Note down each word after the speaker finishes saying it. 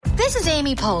This is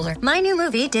Amy Poehler. My new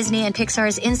movie, Disney and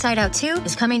Pixar's Inside Out 2,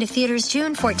 is coming to theaters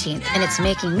June 14th, and it's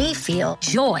making me feel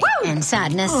joy and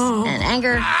sadness and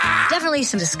anger, definitely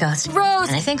some disgust, and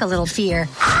I think a little fear.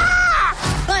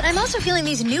 But I'm also feeling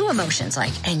these new emotions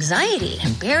like anxiety,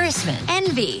 embarrassment,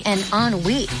 envy, and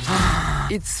ennui.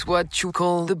 It's what you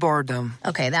call the boredom.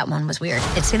 Okay, that one was weird.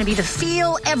 It's gonna be the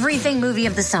feel everything movie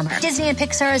of the summer. Disney and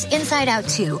Pixar's Inside Out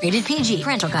 2. Rated PG.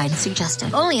 Parental guidance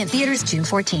suggested. Only in theaters June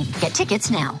 14th. Get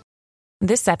tickets now.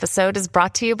 This episode is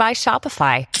brought to you by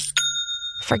Shopify.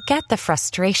 Forget the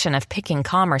frustration of picking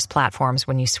commerce platforms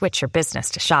when you switch your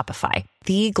business to Shopify,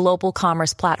 the global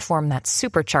commerce platform that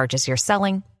supercharges your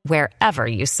selling wherever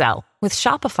you sell. With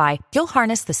Shopify, you'll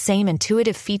harness the same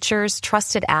intuitive features,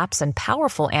 trusted apps, and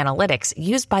powerful analytics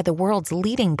used by the world's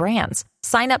leading brands.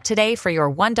 Sign up today for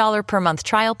your $1 per month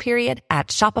trial period at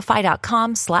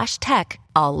shopify.com/tech,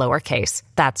 all lowercase.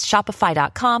 That's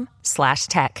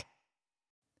shopify.com/tech.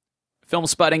 Film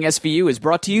Spotting SVU is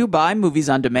brought to you by Movies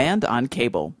on Demand on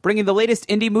cable, bringing the latest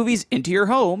indie movies into your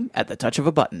home at the touch of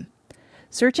a button.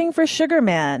 Searching for Sugar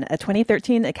Man, a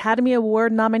 2013 Academy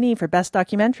Award nominee for Best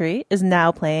Documentary, is now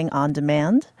playing on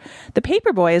demand. The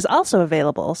Paperboy is also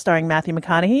available, starring Matthew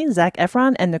McConaughey, Zac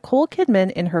Efron, and Nicole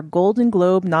Kidman in her Golden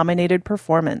Globe-nominated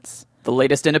performance. The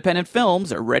latest independent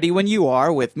films are ready when you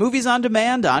are with Movies on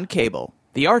Demand on cable.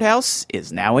 The Art House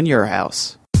is now in your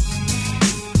house.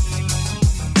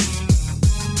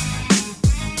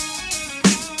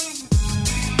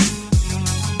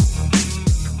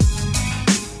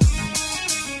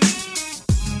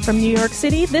 From New York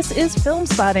City, this is Film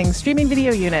Spotting, streaming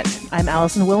video unit. I'm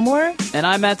Allison Wilmore. And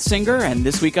I'm Matt Singer, and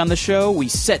this week on the show, we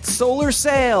set solar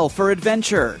sail for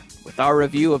adventure with our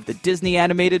review of the Disney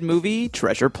animated movie,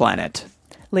 Treasure Planet.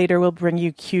 Later, we'll bring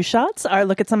you Q Shots, our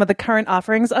look at some of the current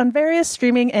offerings on various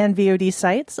streaming and VOD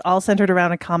sites, all centered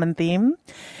around a common theme.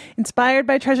 Inspired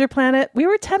by Treasure Planet, we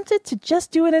were tempted to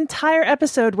just do an entire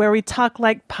episode where we talk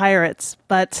like pirates,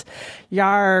 but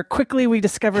quickly we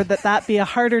discovered that'd be a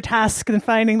harder task than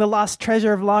finding the lost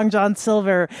treasure of Long John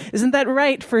Silver. Isn't that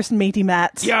right, First Matey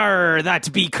Matt? Yar,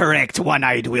 that be correct,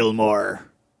 One-Eyed Wilmore.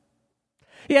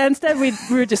 Yeah, instead we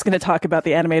were just going to talk about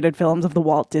the animated films of the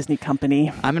Walt Disney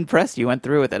Company. I'm impressed you went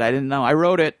through with it. I didn't know. I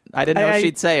wrote it. I didn't know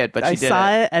she'd say it, but she did it. I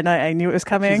saw it, and I knew it was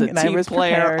coming, She's a and team I was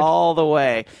player prepared. all the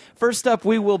way. First up,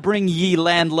 we will bring ye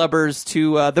landlubbers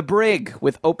to The Brig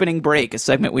with Opening Break, a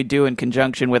segment we do in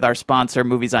conjunction with our sponsor,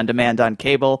 Movies on Demand on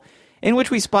cable, in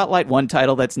which we spotlight one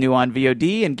title that's new on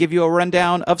VOD and give you a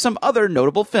rundown of some other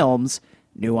notable films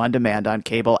new on demand on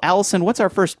cable. Allison, what's our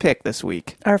first pick this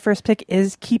week? Our first pick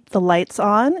is Keep the Lights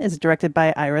On. It's directed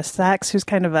by Ira Sachs, who's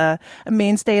kind of a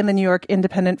mainstay in the New York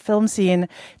independent film scene. It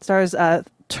stars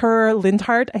Tur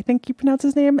Lindhart, I think you pronounce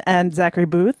his name, and Zachary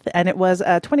Booth. And it was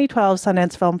a 2012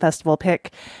 Sundance Film Festival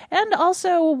pick, and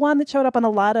also one that showed up on a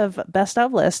lot of best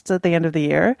of lists at the end of the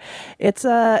year. It's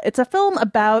a film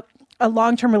about a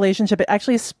long-term relationship. It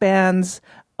actually spans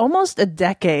almost a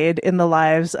decade in the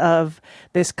lives of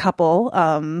this couple.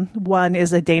 One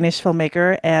is a Danish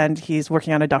filmmaker, and he's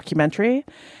working on a documentary.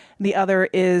 The other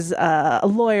is a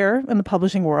lawyer in the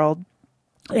publishing world.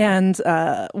 And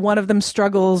one of them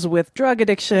struggles with drug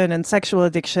addiction and sexual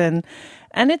addiction.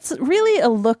 And it's really a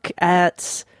look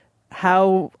at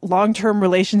how long-term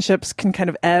relationships can kind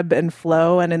of ebb and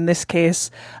flow. And in this case,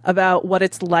 about what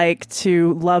it's like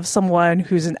to love someone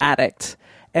who's an addict.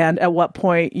 And at what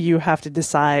point you have to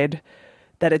decide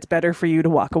that it's better for you to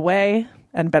walk away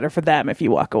and better for them if you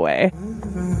walk away.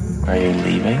 Are you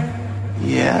leaving?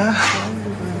 Yeah.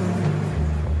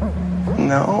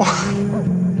 No.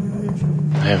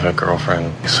 I have a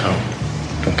girlfriend, so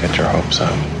don't get your hopes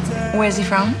up. Where's he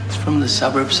from? He's from the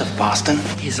suburbs of Boston.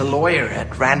 He's a lawyer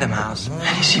at Random House.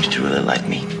 And he seems to really like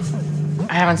me.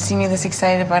 I haven't seen you this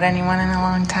excited about anyone in a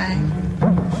long time.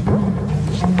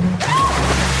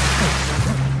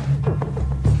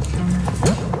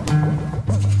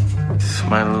 It's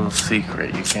my little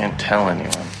secret. You can't tell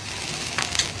anyone.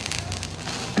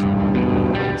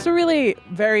 It's a really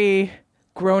very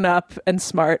grown-up and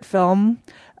smart film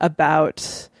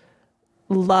about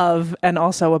love and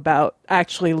also about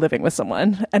actually living with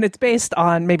someone. And it's based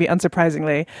on, maybe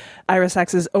unsurprisingly, Ira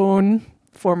Sachs' own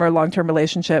former long-term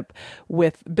relationship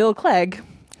with Bill Clegg,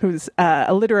 who's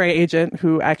a literary agent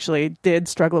who actually did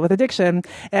struggle with addiction.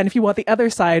 And if you want the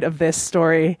other side of this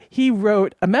story, he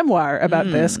wrote a memoir about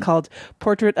this called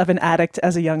Portrait of an Addict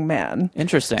as a Young Man.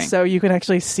 Interesting. So you can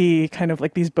actually see kind of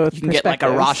like these both You can get like a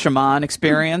Rashomon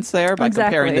experience there by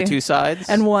comparing the two sides.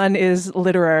 And one is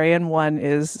literary and one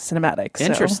is cinematic. So,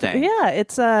 interesting. yeah,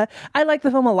 it's I like the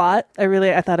film a lot.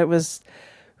 I thought it was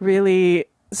really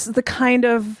the kind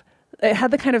of it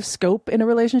had the kind of scope in a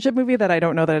relationship movie that I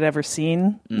don't know that I'd ever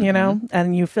seen, you know,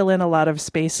 and you fill in a lot of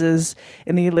spaces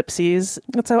in the ellipses.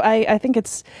 And so I think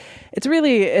it's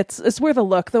really, it's worth a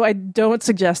look, though I don't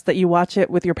suggest that you watch it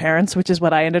with your parents, which is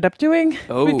what I ended up doing.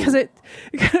 Oh. Because it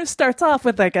kind of starts off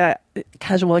with like a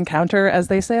casual encounter, as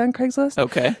they say on Craigslist.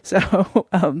 Okay. So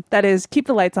that is Keep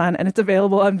the Lights On, and it's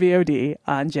available on VOD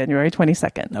on January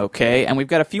 22nd. Okay, and we've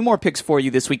got a few more picks for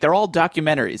you this week. They're all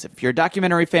documentaries. If you're a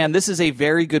documentary fan, this is a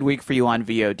very good week for you on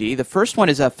VOD. The first one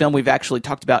is a film we've actually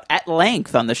talked about at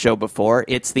length on the show before.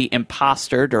 It's The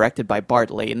Imposter, directed by Bart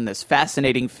Layton, this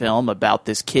fascinating film about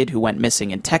this kid who went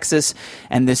missing in Texas,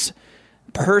 and this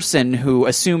person who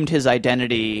assumed his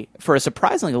identity for a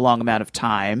surprisingly long amount of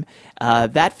time.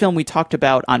 That film we talked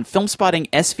about on Filmspotting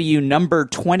SVU number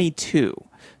 22.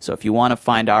 So if you want to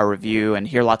find our review and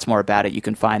hear lots more about it, you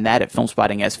can find that at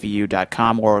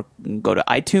filmspottingsvu.com or go to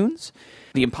iTunes.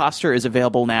 The Imposter is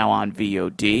available now on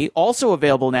VOD. Also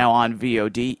available now on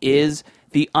VOD is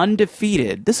The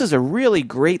Undefeated. This is a really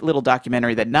great little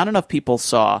documentary that not enough people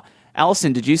saw.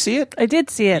 Allison, did you see it? I did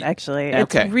see it, actually.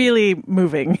 Okay. It's really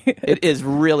moving. It is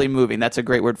really moving. That's a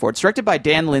great word for it. It's directed by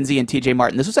Dan Lindsay and TJ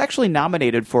Martin. This was actually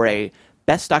nominated for a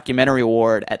Best Documentary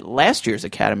Award at last year's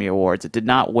Academy Awards. It did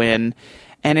not win.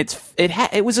 And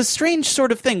it was a strange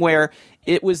sort of thing where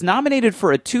it was nominated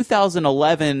for a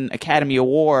 2011 Academy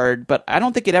Award, but I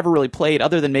don't think it ever really played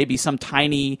other than maybe some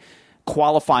tiny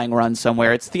qualifying run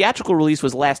somewhere. Its theatrical release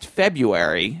was last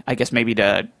February, I guess maybe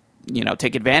to,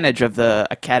 take advantage of the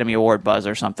Academy Award buzz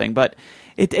or something. But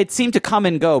it seemed to come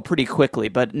and go pretty quickly.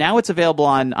 But now it's available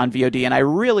on VOD, and I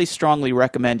really strongly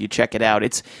recommend you check it out.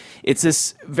 It's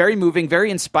this very moving,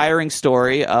 very inspiring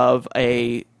story of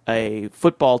a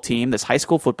football team, this high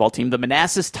school football team, the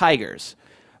Manassas Tigers,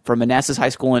 from Manassas High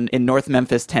School in North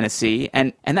Memphis, Tennessee.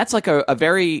 And that's like a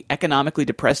very economically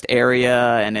depressed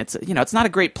area, and it's not a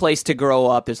great place to grow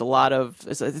up. There's a lot of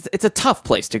it's a tough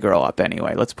place to grow up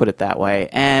anyway, let's put it that way.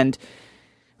 And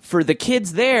for the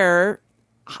kids there,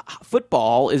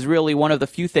 football is really one of the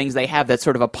few things they have that's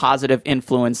sort of a positive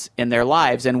influence in their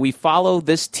lives. And we follow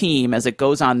this team as it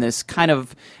goes on this kind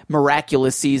of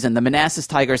miraculous season. The Manassas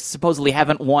Tigers supposedly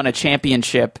haven't won a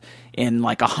championship in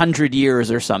like 100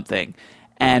 years or something.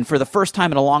 And for the first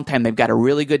time in a long time, they've got a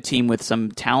really good team with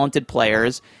some talented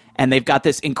players. And they've got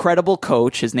this incredible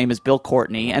coach. His name is Bill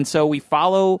Courtney. And so we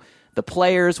follow the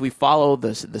players. We follow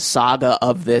the saga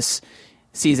of this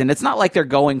season. It's not like they're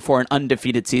going for an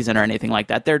undefeated season or anything like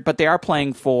that. But they are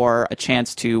playing for a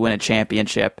chance to win a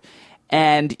championship.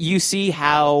 And you see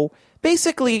how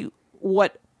basically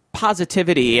what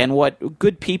positivity and what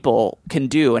good people can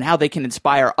do and how they can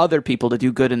inspire other people to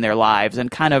do good in their lives.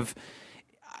 And kind of,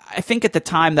 I think at the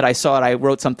time that I saw it, I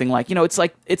wrote something like, it's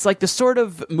like the sort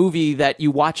of movie that you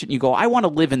watch it and you go, I want to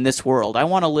live in this world. I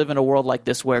want to live in a world like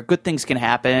this where good things can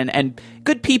happen and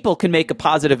good people can make a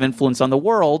positive influence on the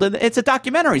world. And it's a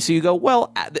documentary, so you go,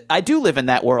 well, I do live in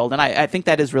that world, and I think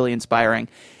that is really inspiring.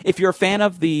 If you're a fan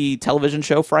of the television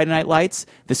show Friday Night Lights,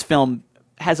 this film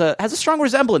has a strong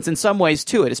resemblance in some ways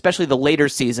to it, especially the later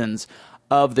seasons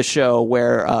of the show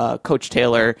where Coach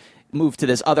Taylor moved to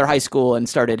this other high school and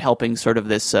started helping sort of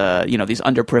this, these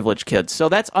underprivileged kids. So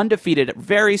that's Undefeated.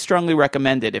 Very strongly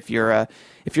recommended if you're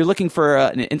looking for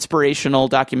an inspirational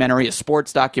documentary, a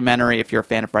sports documentary. If you're a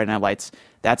fan of Friday Night Lights,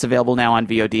 that's available now on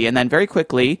VOD. And then very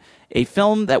quickly, a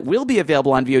film that will be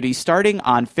available on VOD starting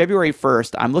on February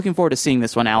 1st. I'm looking forward to seeing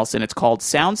this one, Allison. It's called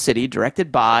Sound City,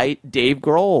 directed by Dave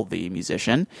Grohl, the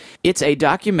musician. It's a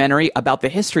documentary about the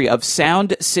history of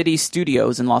Sound City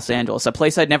Studios in Los Angeles, a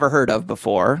place I'd never heard of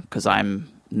before because I'm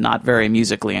not very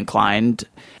musically inclined,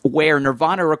 where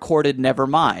Nirvana recorded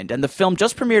Nevermind. And the film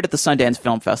just premiered at the Sundance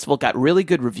Film Festival, got really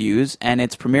good reviews, and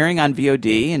it's premiering on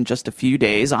VOD in just a few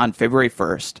days on February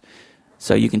 1st.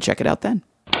 So you can check it out then.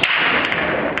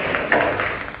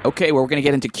 Okay, well, we're going to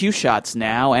get into Q Shots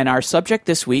now, and our subject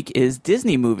this week is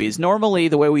Disney movies. Normally,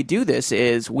 the way we do this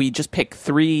is we just pick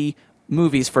 3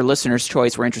 movies for listener's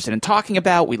choice we're interested in talking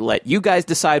about. We let you guys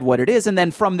decide what it is, and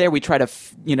then from there we try to,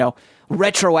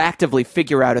 retroactively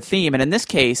figure out a theme. And in this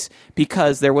case,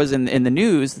 because there was in the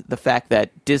news the fact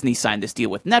that Disney signed this deal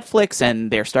with Netflix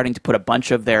and they're starting to put a bunch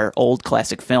of their old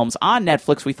classic films on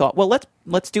Netflix, we thought, well,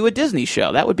 let's do a Disney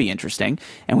show. That would be interesting.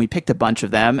 And we picked a bunch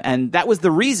of them, and that was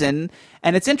the reason.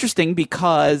 And it's interesting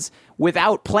because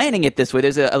without planning it this way,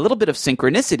 there's a little bit of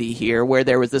synchronicity here where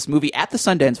there was this movie at the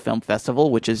Sundance Film Festival,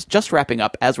 which is just wrapping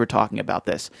up as we're talking about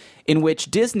this, in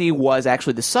which Disney was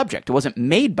actually the subject. It wasn't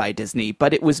made by Disney,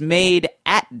 but it was made made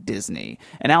at Disney.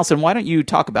 And Allison, why don't you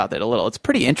talk about that a little? It's a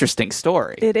pretty interesting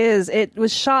story. It is. It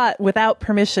was shot without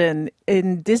permission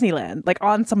in Disneyland, like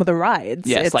on some of the rides.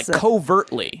 Yes, it's like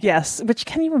covertly. Yes, which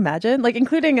can you imagine? Like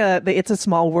including the It's a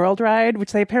Small World ride,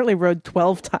 which they apparently rode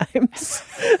 12 times.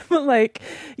 But like,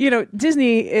 you know,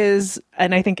 Disney is,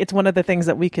 and I think it's one of the things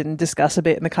that we can discuss a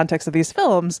bit in the context of these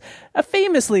films, a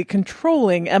famously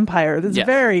controlling empire that's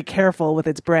very careful with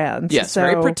its brands. Yes,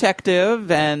 very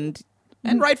protective and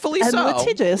rightfully and so.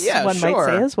 litigious, might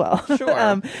say as well.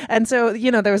 Sure. And so,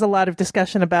 you know, there was a lot of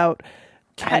discussion about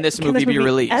can this movie be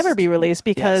released? Ever be released?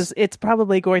 Because it's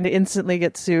probably going to instantly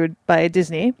get sued by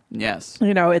Disney. Yes.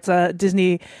 You know, it's a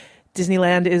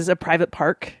Disneyland is a private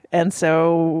park, and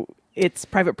so it's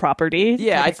private property.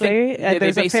 Yeah, I think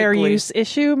there's a fair use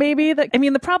issue, maybe. That I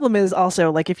mean, the problem is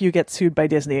also like if you get sued by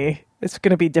Disney, it's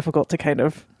going to be difficult to kind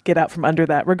of get out from under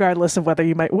that, regardless of whether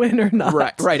you might win or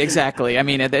not. Right, exactly. I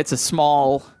mean, it's a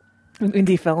small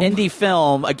indie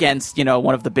film against, you know,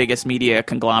 one of the biggest media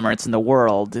conglomerates in the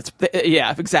world.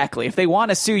 Yeah, exactly. If they want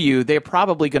to sue you, they're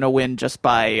probably going to win just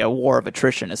by a war of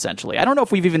attrition, essentially. I don't know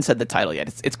if we've even said the title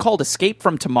yet. It's called Escape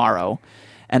from Tomorrow.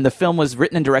 And the film was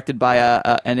written and directed by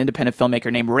an independent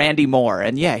filmmaker named Randy Moore.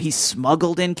 And yeah, he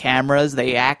smuggled in cameras.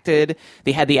 They acted.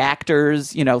 They had the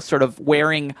actors, you know, sort of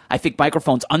wearing, I think,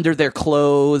 microphones under their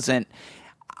clothes. And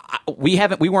we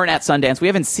weren't at Sundance. We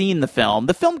haven't seen the film.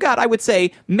 The film got, I would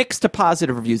say, mixed to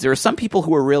positive reviews. There are some people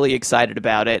who were really excited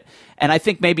about it. And I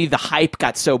think maybe the hype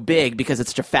got so big because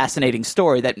it's such a fascinating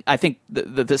story that I think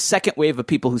the second wave of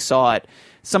people who saw it,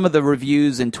 some of the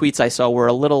reviews and tweets I saw were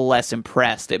a little less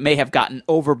impressed. It may have gotten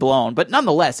overblown, but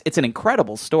nonetheless, it's an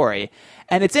incredible story.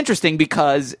 And it's interesting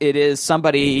because it is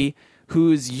somebody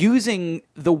who's using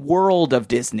the world of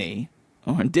Disney,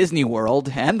 or Disney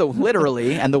World, and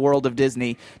literally, and the world of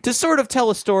Disney, to sort of tell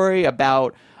a story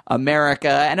about America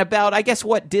and about, I guess,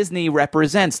 what Disney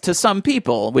represents to some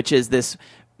people, which is this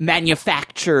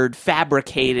manufactured,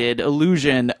 fabricated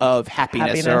illusion of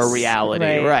happiness or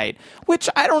reality, right? Which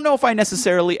I don't know if I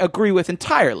necessarily agree with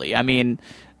entirely. I mean,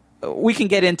 we can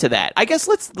get into that. I guess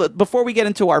before we get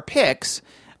into our picks,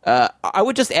 I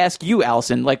would just ask you,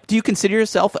 Allison, like, do you consider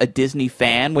yourself a Disney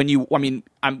fan?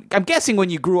 I'm guessing when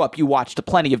you grew up, you watched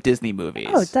plenty of Disney movies.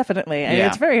 Oh, definitely. I mean,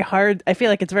 it's very hard. I feel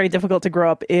like it's very difficult to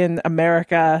grow up in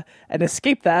America and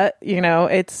escape that. You know,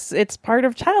 it's part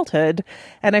of childhood.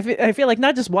 And I feel like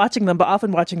not just watching them, but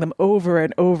often watching them over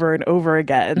and over and over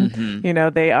again. Mm-hmm. You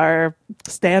know, they are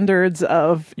standards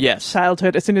of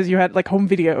childhood as soon as you had like home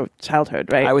video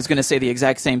childhood, right? I was going to say the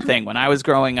exact same thing. When I was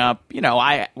growing up, you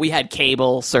know, we had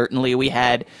cable, certainly. We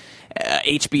had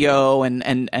HBO,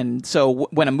 and so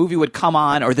when a movie would come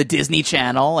on, or the Disney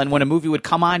Channel, and when a movie would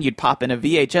come on, you'd pop in a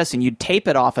VHS and you'd tape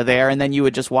it off of there, and then you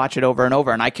would just watch it over and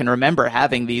over. And I can remember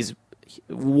having these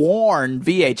worn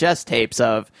VHS tapes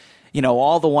of, you know,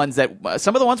 all the ones that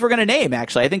some of the ones we're going to name.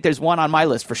 Actually, I think there's one on my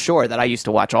list for sure that I used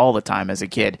to watch all the time as a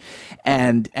kid,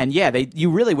 and yeah, you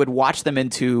really would watch them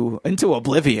into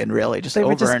oblivion, really, just they over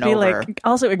would just and be over. Like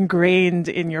also ingrained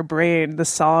in your brain, the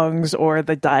songs or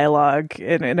the dialogue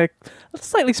in a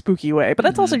slightly spooky way. But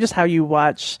that's also just how you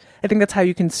watch. I think that's how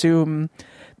you consume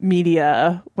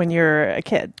media when you're a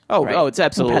kid. Oh, it's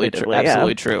absolutely true.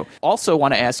 Absolutely true. Also,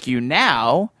 want to ask you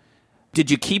now. Did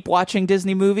you keep watching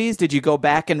Disney movies? Did you go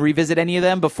back and revisit any of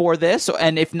them before this?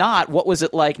 And if not, what was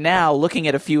it like now looking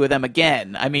at a few of them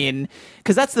again? I mean,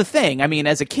 because that's the thing. I mean,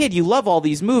 as a kid, you love all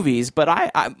these movies, but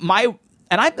I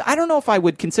don't know if I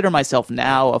would consider myself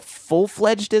now a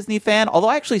full-fledged Disney fan, although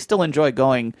I actually still enjoy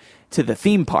going to the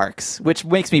theme parks, which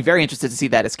makes me very interested to see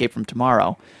that Escape from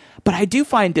Tomorrow. But I do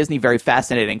find Disney very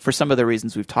fascinating for some of the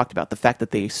reasons we've talked about, the fact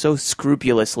that they so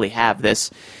scrupulously have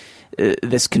this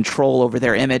control over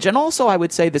their image, and also I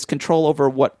would say this control over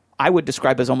what I would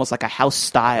describe as almost like a house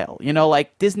style. You know,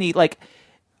 like Disney, like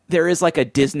there is like a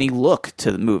Disney look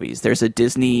to the movies. There's a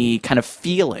Disney kind of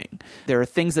feeling. There are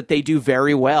things that they do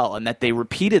very well and that they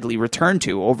repeatedly return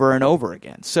to over and over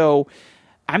again. So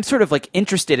I'm sort of like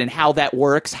interested in how that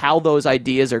works, how those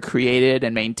ideas are created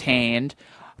and maintained.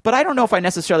 But I don't know if I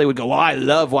necessarily would go, well, I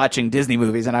love watching Disney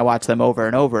movies and I watch them over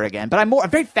and over again. But I'm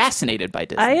very fascinated by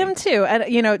Disney. I am too.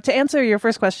 And, you know, to answer your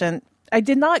first question, I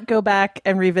did not go back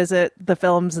and revisit the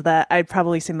films that I'd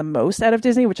probably seen the most out of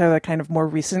Disney, which are the kind of more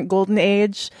recent golden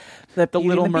age. The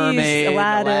Little Mermaid,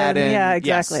 Aladdin. Yeah,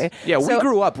 exactly. Yes. Yeah, we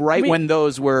grew up when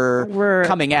those were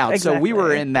coming out. Exactly. So we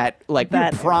were in that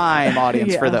prime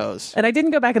audience for those. And I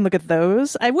didn't go back and look at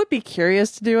those. I would be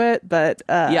curious to do it, but...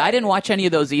 I didn't watch any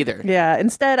of those either. Yeah,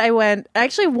 instead I went...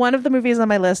 Actually, one of the movies on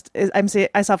my list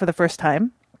I saw for the first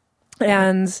time.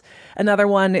 And another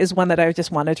one is one that I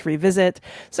just wanted to revisit.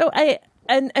 So I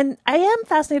and I am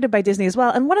fascinated by Disney as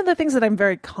well. And one of the things that I'm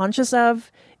very conscious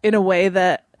of in a way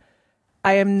that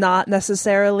I am not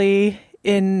necessarily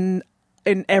in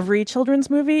every children's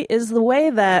movie is the way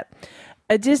that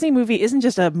a Disney movie isn't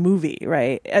just a movie,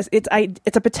 right? It's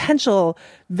a potential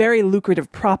very lucrative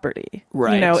property.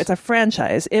 Right. You know, it's a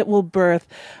franchise. It will birth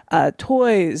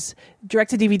toys,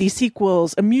 direct-to-DVD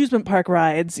sequels, amusement park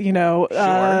rides, you know,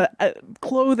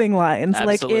 clothing lines.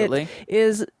 Absolutely. Like it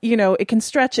is, you know, it can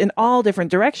stretch in all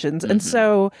different directions. And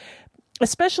so,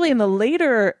 especially in the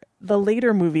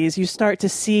later movies, you start to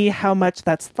see how much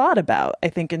that's thought about, I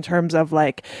think, in terms of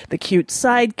like the cute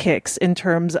sidekicks, in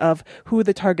terms of who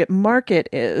the target market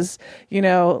is, you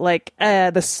know, like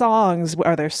the songs,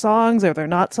 are there songs, are there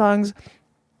not songs?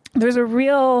 There's a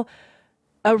real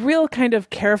kind of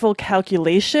careful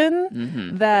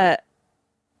calculation that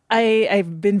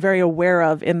I've been very aware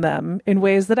of in them in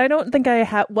ways that I don't think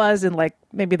I was in like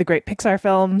maybe the great Pixar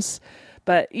films.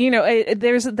 But, you know,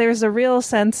 there's a real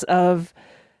sense of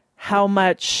how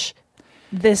much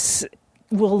this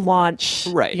will launch,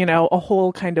 right, you know, a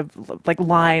whole kind of like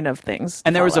line of things.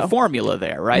 And there was a formula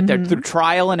there, right? Through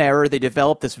trial and error, they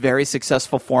developed this very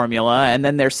successful formula. And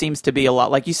then there seems to be a lot,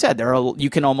 like you said,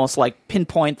 you can almost like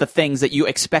pinpoint the things that you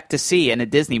expect to see in a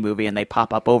Disney movie, and they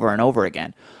pop up over and over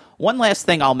again. One last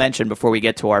thing I'll mention before we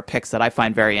get to our picks that I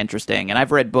find very interesting, and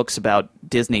I've read books about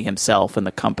Disney himself and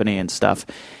the company and stuff,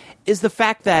 is the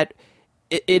fact that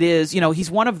it is, you know, he's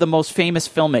one of the most famous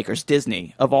filmmakers,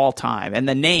 Disney, of all time. And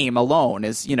the name alone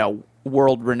is, you know,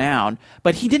 world renowned.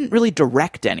 But he didn't really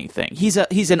direct anything. He's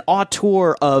an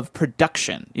auteur of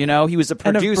production. You know, he was a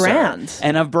producer.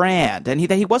 And of brand. And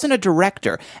he wasn't a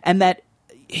director. And that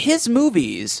his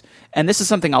movies, and this is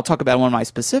something I'll talk about in one of my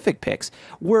specific picks,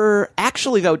 were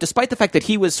actually, though, despite the fact that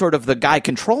he was sort of the guy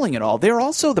controlling it all, they're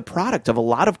also the product of a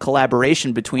lot of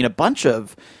collaboration between a bunch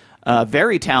of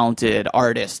very talented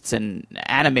artists and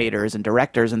animators and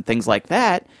directors and things like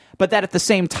that, but that at the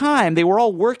same time, they were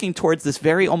all working towards this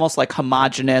very almost like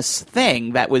homogenous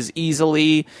thing that was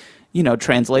easily, you know,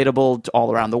 translatable to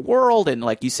all around the world. And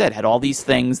like you said, had all these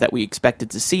things that we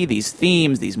expected to see, these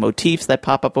themes, these motifs that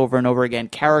pop up over and over again,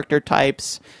 character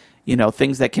types, you know,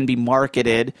 things that can be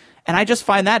marketed. And I just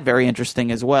find that very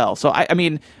interesting as well. So, I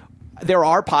mean, there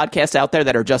are podcasts out there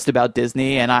that are just about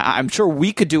Disney, and I'm sure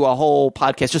we could do a whole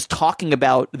podcast just talking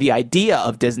about the idea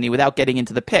of Disney without getting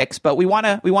into the picks. But we want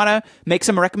to make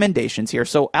some recommendations here.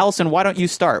 So, Allison, why don't you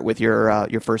start with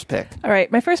your first pick? All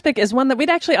right, my first pick is one that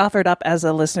we'd actually offered up as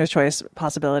a listener's choice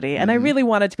possibility, and I really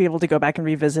wanted to be able to go back and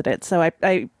revisit it. So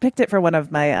I picked it for one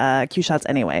of my cue shots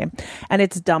anyway, and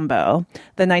it's Dumbo,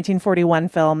 the 1941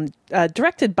 film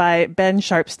directed by Ben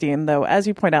Sharpstein. Though, as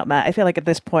you point out, Matt, I feel like at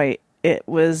this point,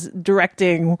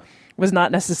 directing was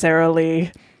not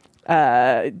necessarily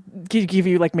give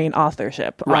you like main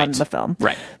authorship on the film.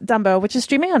 Right. Dumbo, which is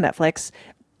streaming on Netflix.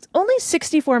 It's only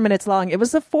 64 minutes long. It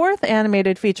was the fourth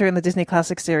animated feature in the Disney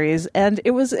Classic series, and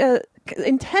it was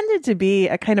intended to be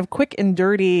a kind of quick and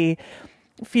dirty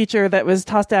feature that was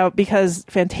tossed out because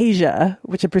Fantasia,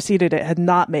 which had preceded it, had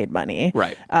not made money.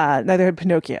 Right. Neither had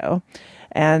Pinocchio.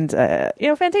 And, you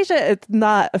know, Fantasia, it's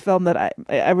not a film that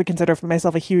I would consider for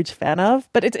myself a huge fan of,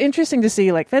 but it's interesting to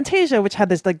see, like, Fantasia, which had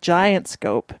this, like, giant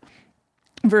scope,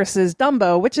 versus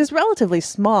Dumbo, which is relatively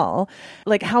small,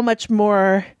 like, how much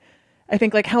more, I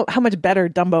think, like, how much better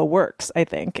Dumbo works, I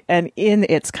think, and in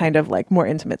its kind of, like, more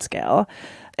intimate scale.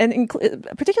 And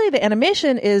particularly the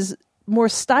animation is more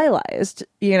stylized,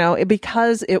 you know,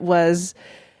 because it was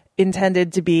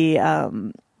intended to be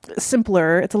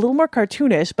simpler. It's a little more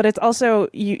cartoonish, but it's also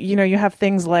you know, you have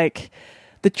things like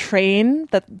the train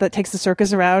that takes the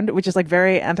circus around, which is like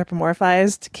very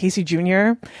anthropomorphized Casey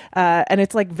Jr. And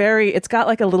it's like it's got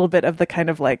like a little bit of the kind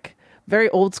of like very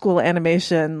old school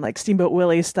animation, like Steamboat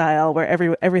Willie style,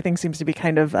 where everything seems to be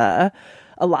kind of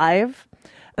alive.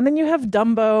 And then you have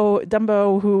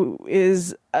Dumbo, who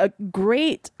is a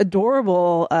great,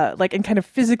 adorable, like, and kind of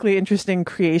physically interesting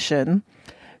creation,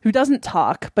 who doesn't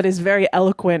talk, but is very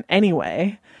eloquent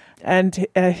anyway. And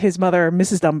his mother,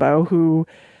 Mrs. Dumbo, who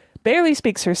barely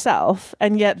speaks herself,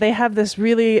 and yet they have this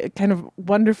really kind of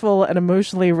wonderful and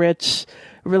emotionally rich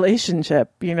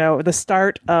relationship, you know,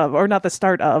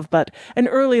 but an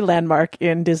early landmark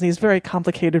in Disney's very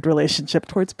complicated relationship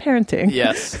towards parenting.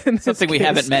 Yes. Something we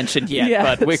haven't mentioned yet,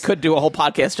 yes. But we could do a whole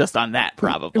podcast just on that,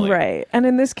 probably. Right. And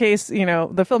in this case, you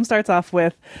know, the film starts off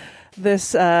with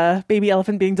this baby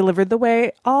elephant being delivered the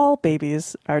way all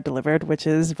babies are delivered, which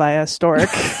is via stork.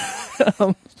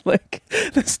 Like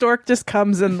the stork just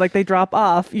comes and like they drop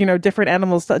off, you know, different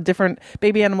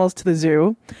baby animals to the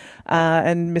zoo.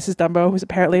 And Mrs. Dumbo, who's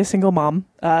apparently a single mom,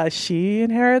 she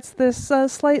inherits this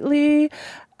slightly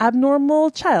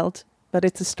abnormal child. But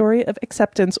it's a story of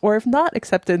acceptance, or if not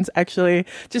acceptance, actually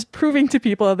just proving to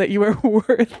people that you are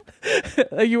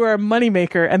you are a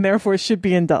moneymaker and therefore should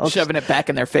be indulged. Shoving it back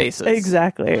in their faces.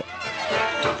 Exactly.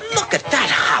 Look at that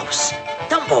house.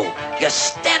 Dumbo, you're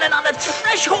standing on the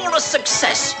threshold of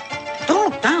success.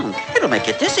 Don't look down. It'll make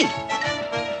you dizzy.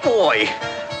 Boy,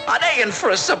 are they in for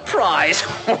a surprise.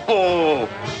 Got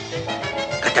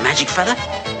the magic feather?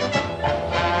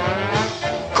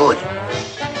 Good.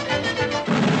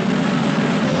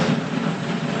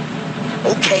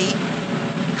 Okay.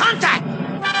 Contact!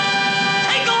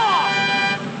 Take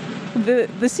off!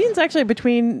 The scenes actually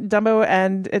between Dumbo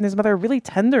and his mother are really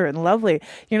tender and lovely.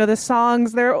 You know, the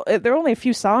songs, there are only a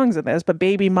few songs in this, but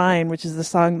Baby Mine, which is the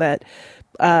song that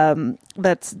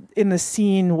that's in the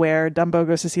scene where Dumbo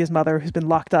goes to see his mother who's been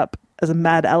locked up as a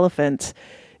mad elephant,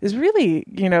 is really,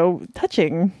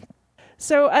 touching.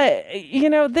 So,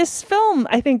 this film,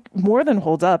 I think, more than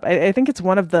holds up. I think it's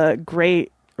one of the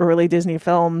great early Disney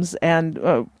films, and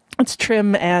it's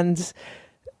trim and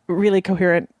really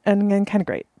coherent and kind of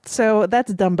great. So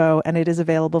that's Dumbo, and it is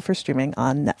available for streaming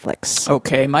on Netflix.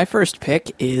 Okay, my first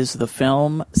pick is the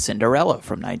film Cinderella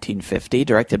from 1950,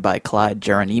 directed by Clyde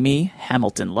Geronimi,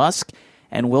 Hamilton Luske,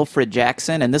 and Wilfred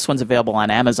Jackson, and this one's available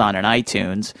on Amazon and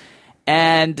iTunes.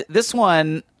 And this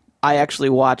one I actually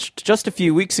watched just a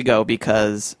few weeks ago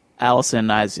because Allison,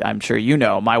 as I'm sure you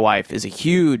know, my wife is a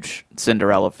huge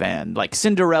Cinderella fan. Like,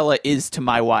 Cinderella is to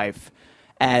my wife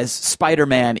as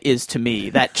Spider-Man is to me.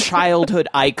 That childhood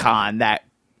icon that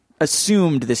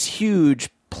assumed this huge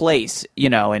place,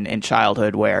 in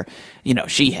childhood where,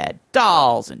 she had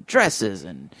dolls and dresses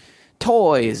and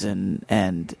toys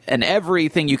and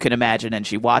everything you can imagine. And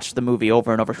she watched the movie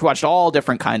over and over. She watched all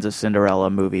different kinds of Cinderella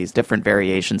movies, different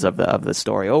variations of the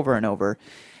story over and over.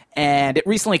 And it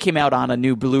recently came out on a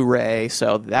new Blu-ray,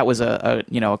 so that was a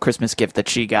Christmas gift that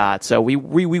she got. So we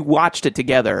watched it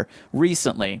together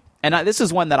recently. And this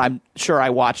is one that I'm sure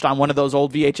I watched on one of those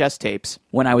old VHS tapes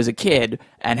when I was a kid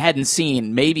and hadn't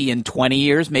seen maybe in 20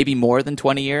 years, maybe more than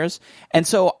 20 years. And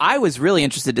so I was really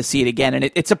interested to see it again, and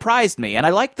it surprised me. And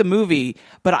I liked the movie,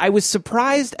 but I was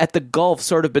surprised at the gulf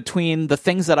sort of between the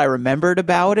things that I remembered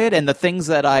about it and the things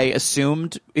that I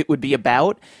assumed it would be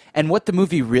about and what the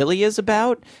movie really is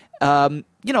about.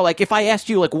 Like if I asked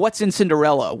you, like, what's in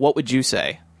Cinderella, what would you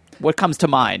say? What comes to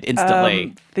mind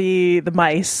instantly? The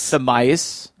mice. The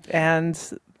mice. And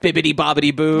Bibbidi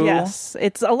Bobbidi Boo. Yes,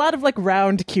 it's a lot of like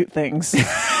round, cute things.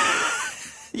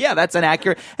 Yeah, that's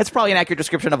probably an accurate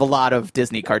description of a lot of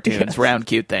Disney cartoons, yes. Round,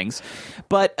 cute things.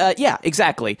 But yeah,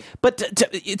 exactly. But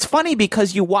it's funny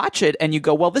because you watch it and you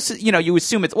go, well, this is, you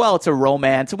assume it's a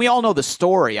romance. And we all know the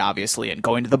story, obviously, and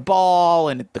going to the ball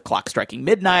and the clock striking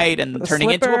midnight and turning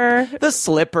into the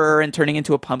slipper and turning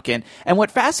into a pumpkin. And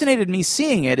what fascinated me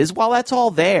seeing it is while that's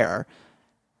all there,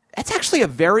 that's actually a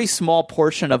very small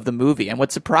portion of the movie. And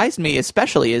what surprised me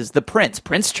especially is the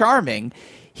Prince Charming.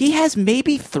 He has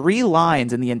maybe 3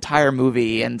 lines in the entire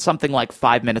movie and something like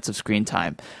 5 minutes of screen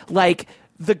time. Like,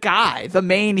 the guy, the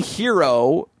main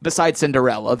hero, besides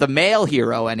Cinderella, the male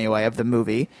hero anyway of the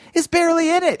movie, is barely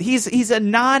in it. He's a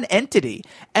non-entity.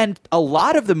 And a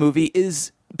lot of the movie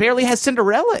barely has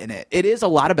Cinderella in it. It is a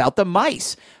lot about the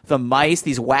mice. The mice,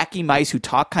 these wacky mice who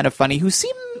talk kind of funny, who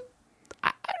seem...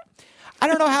 I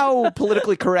don't know how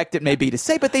politically correct it may be to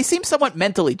say, but they seem somewhat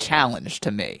mentally challenged to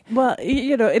me. Well,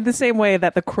 in the same way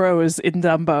that the crows in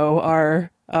Dumbo are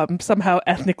somehow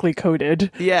ethnically coded.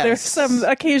 Yes. There's some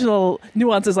occasional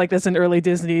nuances like this in early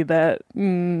Disney that...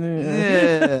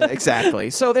 Exactly.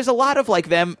 So there's a lot of like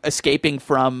them escaping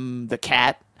from the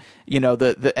cat.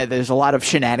 There's a lot of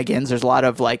shenanigans. There's a lot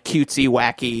of like cutesy,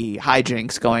 wacky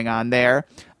hijinks going on there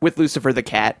with Lucifer the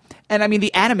cat. And I mean,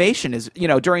 the animation is,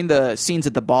 during the scenes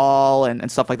at the ball and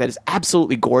stuff like that is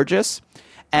absolutely gorgeous.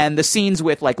 And the scenes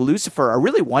with like Lucifer are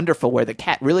really wonderful, where the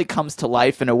cat really comes to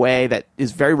life in a way that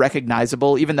is very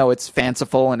recognizable, even though it's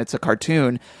fanciful and it's a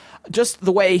cartoon. Just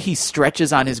the way he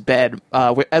stretches on his bed.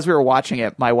 As we were watching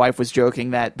it, my wife was joking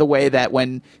that the way that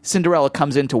when Cinderella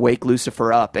comes in to wake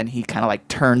Lucifer up and he kind of like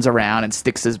turns around and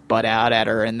sticks his butt out at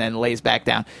her and then lays back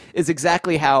down is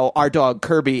exactly how our dog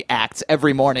Kirby acts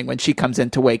every morning when she comes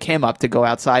in to wake him up to go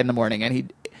outside in the morning,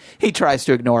 and he tries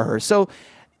to ignore her. So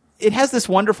it has this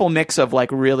wonderful mix of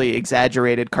like really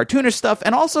exaggerated cartoonish stuff,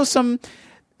 and also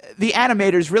the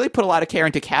animators really put a lot of care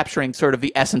into capturing sort of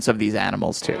the essence of these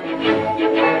animals too.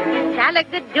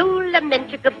 Shalagadoola,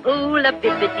 menchikaboola,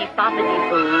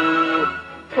 bibbidi-bobbidi-boo.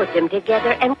 Put them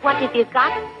together and what have you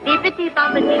got?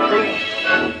 Bibbidi-bobbidi-boo.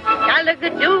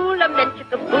 Shalagadoola,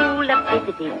 menchikaboola,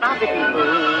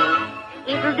 bibbidi-bobbidi-boo.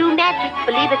 It'll do magic,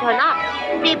 believe it or not.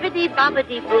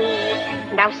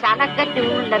 Bibbidi-bobbidi-boo. Now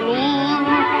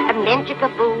salakadoola-mean, a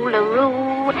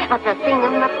menchika-boolaroo. But the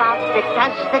thingamabob that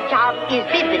does the job is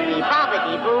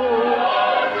bibbidi-bobbidi-boo.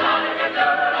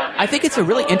 I think it's a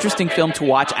really interesting film to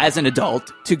watch as an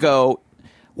adult, to go,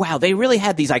 wow, they really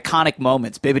had these iconic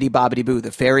moments. Bibbidi Bobbidi Boo,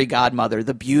 the fairy godmother,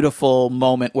 the beautiful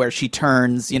moment where she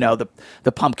turns, the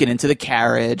pumpkin into the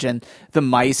carriage and the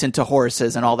mice into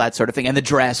horses and all that sort of thing. And the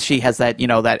dress, she has that,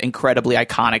 that incredibly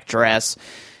iconic dress.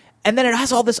 And then it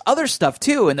has all this other stuff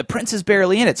too, and the prince is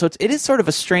barely in it. So it is sort of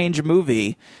a strange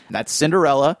movie. That's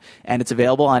Cinderella, and it's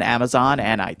available on Amazon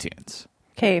and iTunes.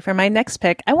 Okay, for my next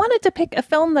pick, I wanted to pick a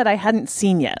film that I hadn't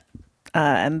seen yet.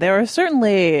 And there are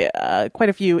certainly quite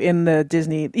a few in the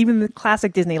Disney, even the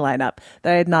classic Disney lineup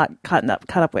that I had not caught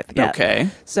up with yet. Okay.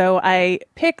 So I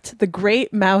picked The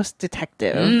Great Mouse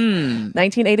Detective,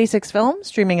 1986 film,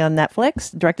 streaming on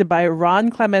Netflix, directed by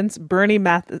Ron Clements, Bernie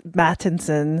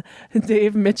Mattinson,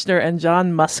 Dave Michener, and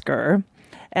John Musker.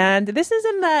 And this is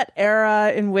in that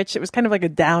era in which it was kind of like a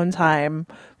downtime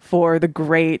for the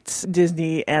great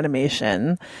Disney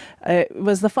animation. It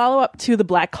was the follow-up to The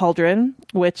Black Cauldron,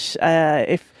 which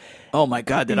oh my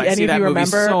God, did I see that movie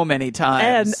so many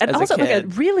times and as also a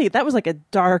kid. that was like a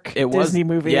dark Disney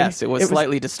movie. Yes, it was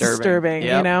slightly disturbing.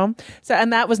 Yep. So,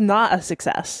 and that was not a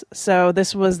success. So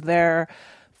this was their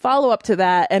follow-up to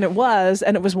that, and it was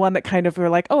one that kind of were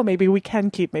like, oh, maybe we can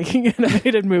keep making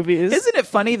animated movies. Isn't it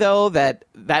funny, though, that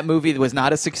movie was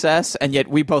not a success, and yet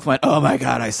we both went, oh my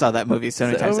God, I saw that movie so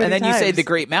many times. And then you say The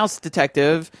Great Mouse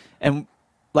Detective, and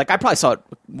I probably saw it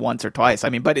once or twice,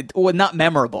 but it was not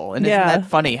memorable. And isn't that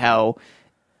funny how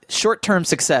short-term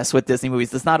success with Disney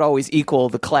movies does not always equal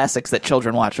the classics that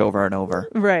children watch over and over?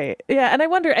 Right. Yeah, and I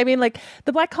wonder,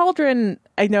 The Black Cauldron,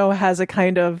 I know, has a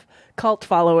kind of cult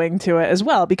following to it as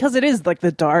well, because it is like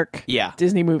the dark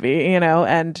Disney movie,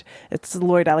 and it's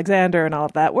Lloyd Alexander and all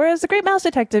of that. Whereas The Great Mouse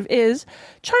Detective is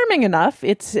charming enough.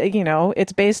 It's,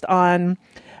 it's based on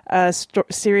a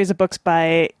series of books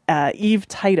by Eve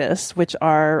Titus, which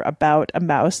are about a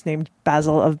mouse named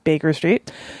Basil of Baker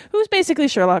Street, who's basically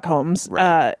Sherlock Holmes.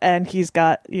 Right. And he's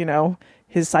got,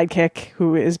 his sidekick,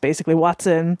 who is basically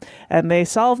Watson, and they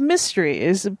solve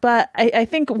mysteries. But I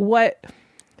think what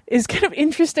is kind of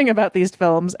interesting about these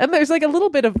films, and there's like a little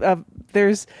bit of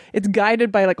it's guided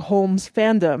by like Holmes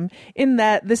fandom, in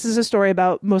that this is a story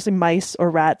about mostly mice or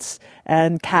rats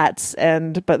and cats,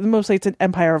 but mostly it's an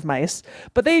empire of mice,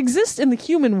 but they exist in the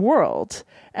human world.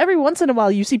 Every once in a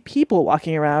while you see people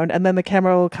walking around, and then the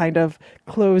camera will kind of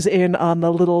close in on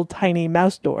the little tiny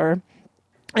mouse door.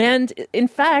 And in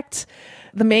fact,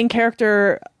 the main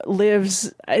character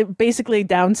lives basically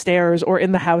downstairs or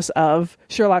in the house of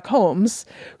Sherlock Holmes,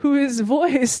 who is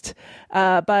voiced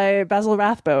by Basil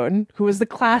Rathbone, who was the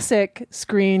classic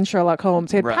screen Sherlock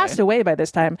Holmes. He had passed away by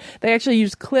this time. They actually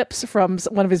used clips from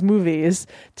one of his movies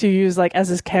to use as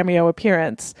his cameo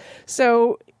appearance.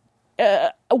 So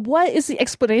what is the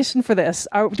explanation for this?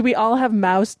 Do we all have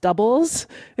mouse doubles?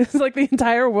 Is like the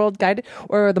entire world guided?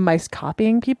 Or are the mice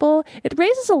copying people? It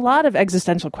raises a lot of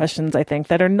existential questions, I think,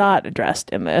 that are not addressed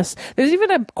in this. There's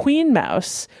even a queen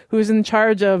mouse who's in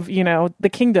charge of, the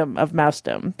kingdom of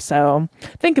mousedom. So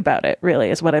think about it,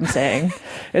 really, is what I'm saying.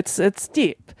 It's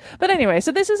deep. But anyway,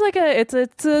 so this is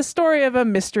it's a story of a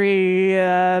mystery.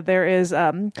 There is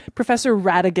Professor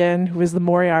Ratigan, who is the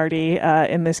Moriarty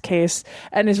in this case,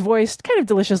 and is voiced kind of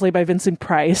deliciously by Vincent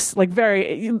Price.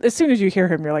 As soon as you hear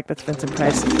him, you're like, that's Vincent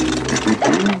Price.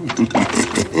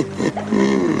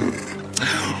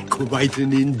 Quite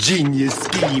an ingenious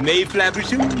scheme, eh,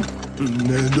 Flabbersham?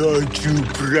 And aren't you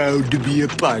proud to be a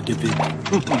part of it?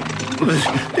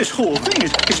 This whole thing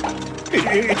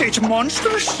it's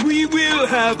monstrous. We will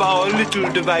have our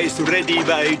little device ready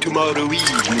by tomorrow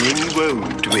evening,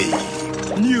 won't we?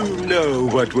 You know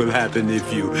what will happen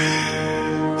if you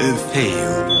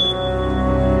fail.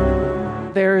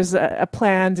 There's a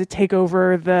plan to take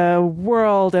over the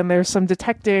world, and there's some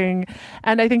detecting.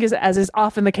 And I think, as is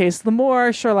often the case, the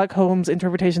more Sherlock Holmes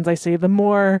interpretations I see, the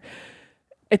more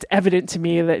it's evident to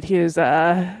me that he's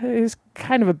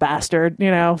kind of a bastard,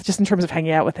 just in terms of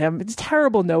hanging out with him. It's a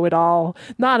terrible know-it-all,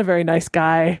 not a very nice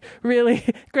guy, really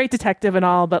great detective and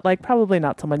all, but probably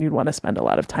not someone you'd want to spend a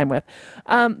lot of time with.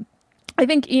 I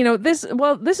think, this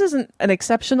isn't an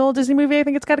exceptional Disney movie. I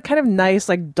think it's got a kind of nice,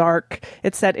 dark,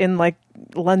 it's set in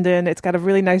London. It's got a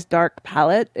really nice dark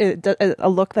palette, a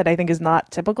look that I think is not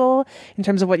typical in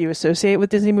terms of what you associate with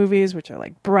Disney movies, which are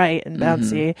bright and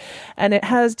bouncy. Mm-hmm. And it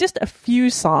has just a few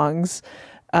songs,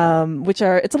 it's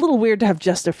a little weird to have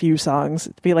just a few songs,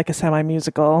 to be like a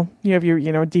semi-musical. You have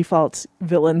your, default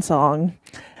villain song.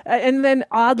 And then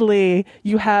oddly,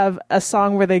 you have a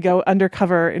song where they go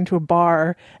undercover into a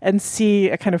bar and see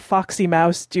a kind of foxy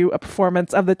mouse do a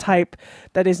performance of the type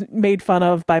that is made fun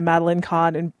of by Madeline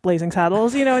Kahn in Blazing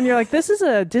Saddles, and you're like, this is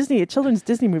a children's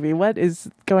Disney movie. What is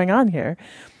going on here?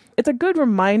 It's a good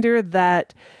reminder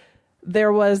that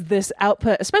there was this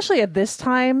output, especially at this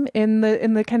time in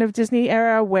the kind of Disney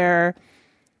era where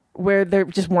there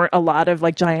just weren't a lot of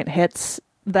like giant hits,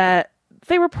 that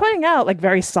they were putting out like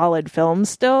very solid films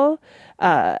still,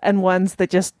 and ones that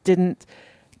just didn't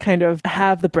kind of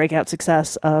have the breakout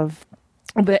success of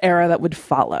the era that would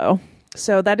follow.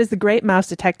 So that is The Great Mouse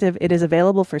Detective. It is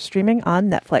available for streaming on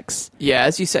Netflix. Yeah,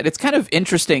 as you said, it's kind of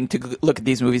interesting to look at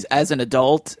these movies as an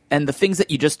adult, and the things that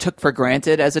you just took for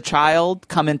granted as a child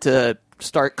come into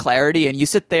stark clarity, and you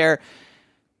sit there,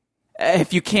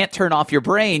 if you can't turn off your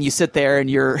brain, you sit there and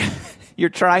you're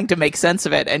trying to make sense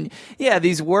of it. And yeah,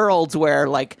 these worlds where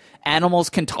like animals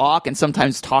can talk and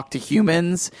sometimes talk to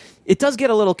humans, it does get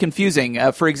a little confusing.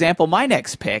 For example, my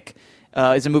next pick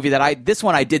is a movie that I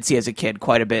did see as a kid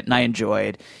quite a bit and I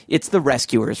enjoyed. It's The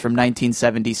Rescuers from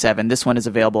 1977. This one is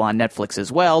available on Netflix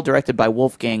as well, directed by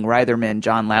Wolfgang Reitherman,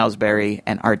 John Lounsbury,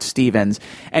 and Art Stevens.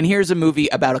 And here's a movie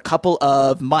about a couple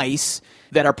of mice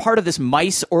that are part of this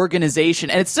mice organization.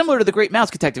 And it's similar to The Great Mouse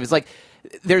Detective. It's like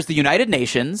there's the United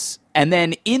Nations, and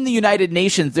then in the United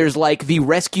Nations, there's like the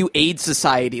Rescue Aid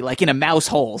Society, like in a mouse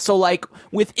hole. So like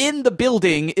within the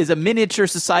building is a miniature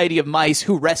society of mice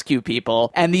who rescue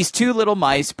people. And these two little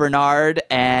mice, Bernard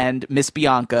and Miss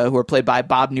Bianca, who are played by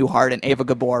Bob Newhart and Ava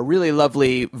Gabor, really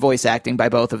lovely voice acting by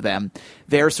both of them.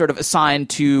 They're sort of assigned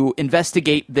to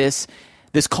investigate this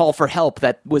call for help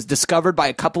that was discovered by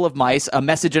a couple of mice, a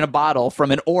message in a bottle from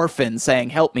an orphan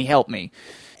saying, "Help me, help me."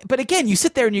 But again, you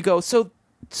sit there and you go, so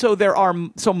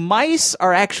mice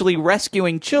are actually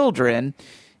rescuing children,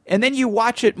 and then you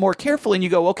watch it more carefully and you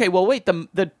go, okay, well, wait,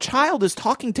 the child is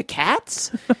talking to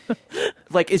cats?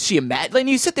 Like, is she and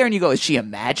you sit there and you go, is she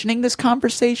imagining this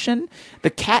conversation? The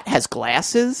cat has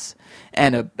glasses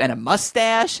and a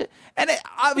mustache. And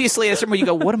obviously, at a certain point, you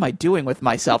go, what am I doing with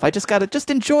myself? I just got to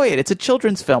just enjoy it. It's a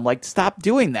children's film. Like, stop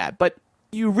doing that. But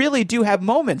you really do have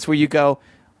moments where you go,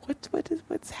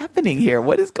 what's happening here?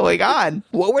 What is going on?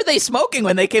 What were they smoking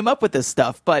when they came up with this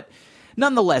stuff? But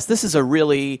nonetheless, this is a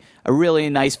really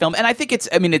nice film. And I think it's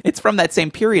from that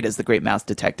same period as The Great Mouse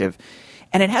Detective.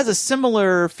 And it has a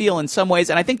similar feel in some ways.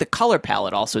 And I think the color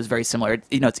palette also is very similar.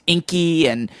 It's inky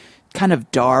and kind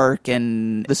of dark.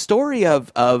 And the story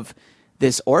of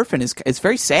this orphan is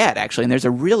very sad, actually. And there's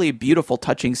a really beautiful,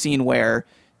 touching scene where,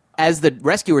 as the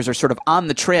rescuers are sort of on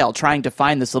the trail trying to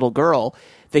find this little girl,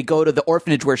 they go to the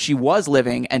orphanage where she was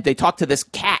living, and they talk to this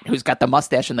cat who's got the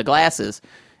mustache and the glasses.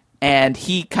 And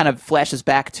he kind of flashes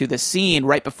back to the scene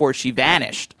right before she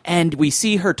vanished. And we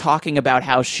see her talking about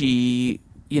how she,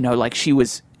 she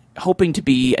was hoping to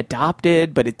be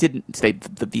adopted, but it didn't.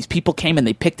 These people came and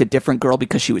they picked a different girl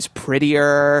because she was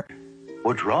prettier.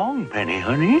 What's wrong, Penny,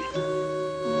 honey?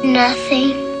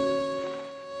 Nothing.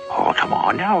 Oh, come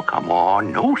on now, come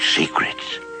on. No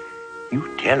secrets. You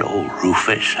tell old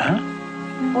Rufus, huh?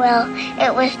 Well,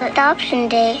 it was adoption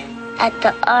day at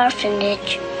the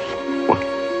orphanage.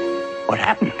 What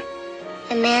happened?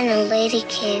 A man and lady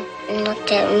came and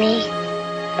looked at me,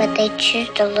 but they chose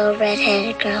the little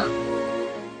red-headed girl.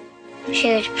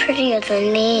 She was prettier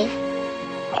than me.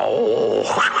 Oh,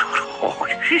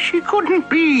 she couldn't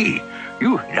be.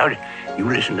 You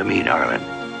listen to me, darling.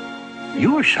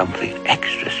 You're something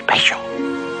extra special.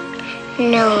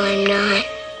 No, I'm not.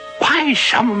 Why,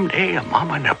 someday a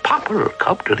mama and a papa will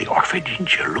come to the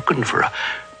orphanage looking for a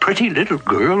pretty little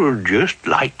girl just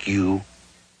like you.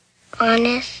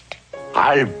 Honest?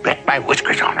 I'll bet my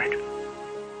whiskers on it.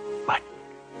 But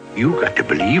you got to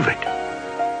believe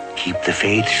it. Keep the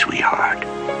faith, sweetheart.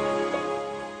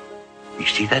 You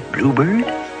see that bluebird?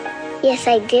 Yes,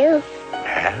 I do.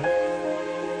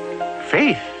 Well,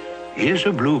 Faith is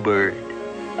a bluebird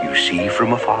you see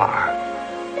from afar.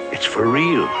 It's for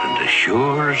real and as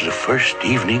sure as the first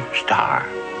evening star.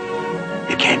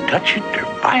 You can't touch it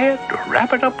or buy it or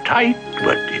wrap it up tight,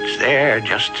 but it's there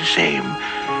just the same,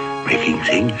 making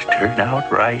things turn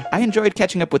out right. I enjoyed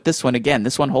catching up with this one again.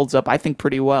 This one holds up, I think,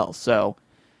 pretty well. So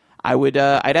I'd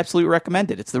absolutely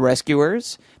recommend it. It's The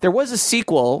Rescuers. There was a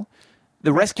sequel,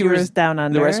 The Rescuers Down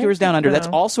Under. The Rescuers Down Under. That's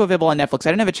also available on Netflix.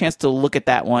 I didn't have a chance to look at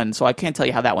that one, so I can't tell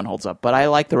you how that one holds up. But I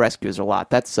like The Rescuers a lot.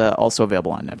 That's also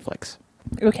available on Netflix.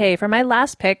 Okay, for my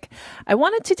last pick, I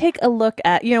wanted to take a look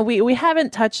at, we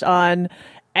haven't touched on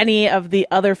any of the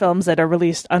other films that are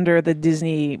released under the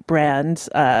Disney brand.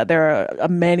 There are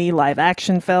many live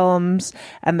action films,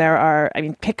 and there are,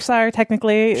 Pixar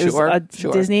technically is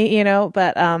Disney,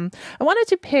 but I wanted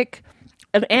to pick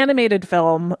an animated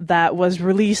film that was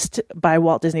released by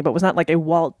Walt Disney, but was not like a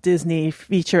Walt Disney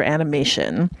feature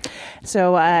animation.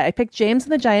 So I picked James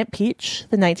and the Giant Peach,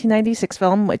 the 1996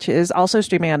 film, which is also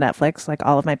streaming on Netflix, like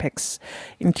all of my picks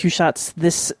in Q-Shots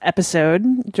this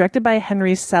episode, directed by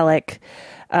Henry Selick.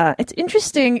 It's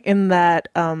interesting in that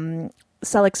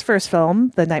Selick's first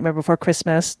film, The Nightmare Before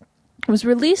Christmas, was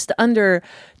released under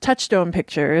Touchstone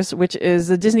Pictures, which is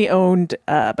a Disney-owned,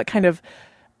 but kind of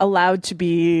allowed to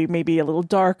be maybe a little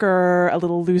darker, a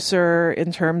little looser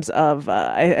in terms of,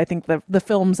 I think, the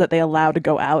films that they allow to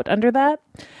go out under that.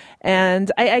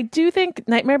 And I do think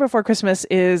Nightmare Before Christmas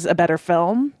is a better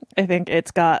film. I think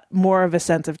it's got more of a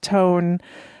sense of tone.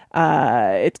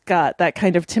 It's got that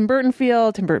kind of Tim Burton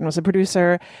feel. Tim Burton was a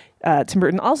producer. Tim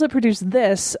Burton also produced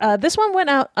this. This one went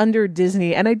out under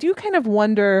Disney, and I do kind of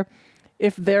wonder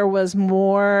if there was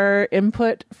more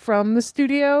input from the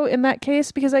studio in that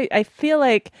case, because I feel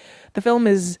like the film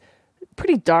is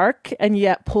pretty dark and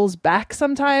yet pulls back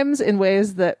sometimes in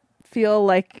ways that feel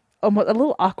like almost a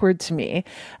little awkward to me.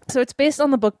 So it's based on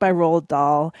the book by Roald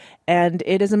Dahl, and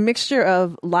it is a mixture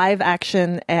of live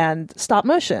action and stop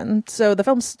motion. So the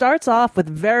film starts off with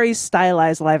very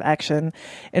stylized live action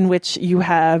in which you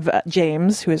have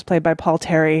James, who is played by Paul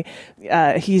Terry.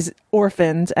 He's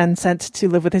orphaned and sent to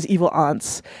live with his evil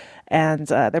aunts. And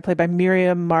they're played by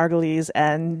Miriam Margolyes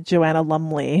and Joanna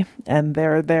Lumley. And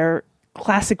they're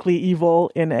classically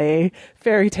evil in a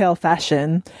fairy tale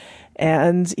fashion.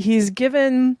 And he's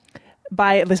given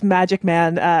by this magic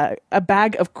man a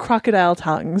bag of crocodile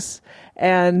tongues,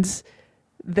 and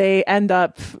they end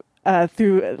up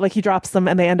he drops them,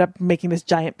 and they end up making this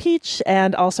giant peach,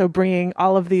 and also bringing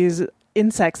all of these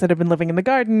insects that have been living in the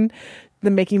garden,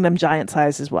 making them giant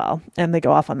size as well. And they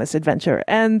go off on this adventure.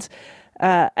 And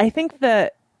I think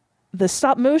that the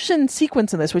stop motion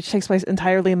sequence in this, which takes place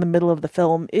entirely in the middle of the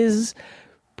film, is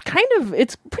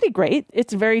it's pretty great.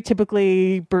 It's very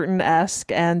typically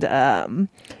Burton-esque, and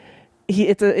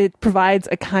it provides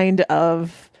a kind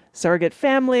of surrogate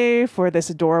family for this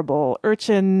adorable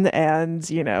urchin, and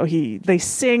they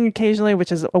sing occasionally,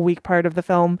 which is a weak part of the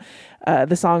film.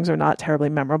 The songs are not terribly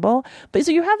memorable, but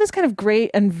so you have this kind of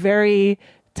great and very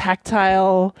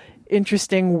tactile,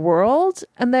 interesting world,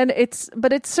 and then it's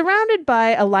surrounded by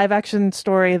a live action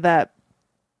story that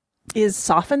is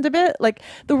softened a bit. Like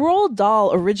the Roald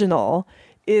Dahl original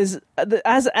is,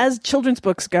 as children's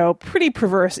books go, pretty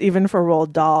perverse even for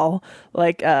Roald Dahl.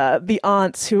 Like the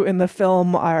aunts who in the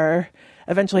film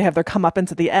eventually have their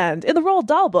comeuppance at the end. In the Roald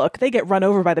Dahl book, they get run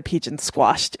over by the peach and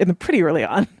squashed pretty early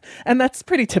on, and that's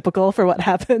pretty typical for what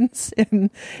happens in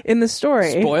the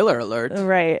story. Spoiler alert!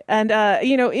 Right, and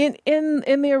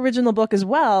in the original book as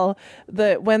well,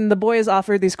 when the boy is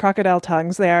offered these crocodile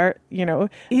tongues,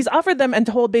 he's offered them and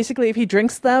told basically if he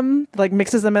drinks them, like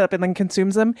mixes them up and then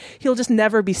consumes them, he'll just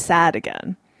never be sad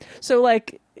again. So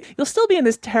you'll still be in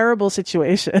this terrible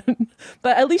situation,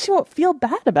 but at least you won't feel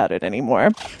bad about it anymore.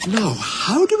 Now,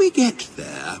 how do we get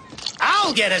there?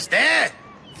 I'll get us there.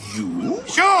 You?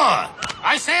 Sure.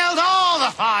 I sailed all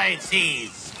the 5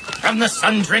 seas. From the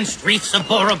sun-drenched reefs of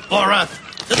Bora Bora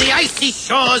to the icy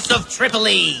shores of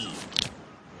Tripoli.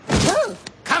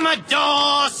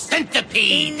 Commodore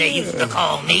Centipede, they used to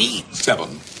call me.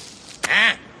 7.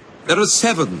 Huh? There are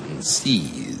 7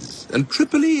 seas, and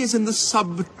Tripoli is in the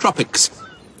subtropics.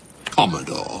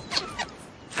 Commodore.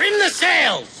 Trim the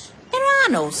sails. There are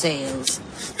no sails.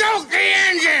 Stoke the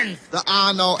engines. There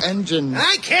are no engines.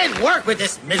 I can't work with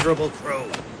this miserable crew.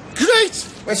 Great!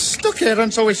 We're stuck here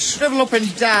until we shrivel up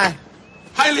and die.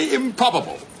 Highly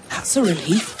improbable. That's a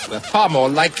relief. We're far more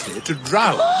likely to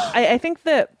drown. I think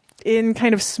that in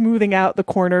kind of smoothing out the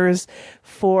corners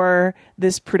for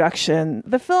this production,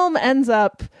 the film ends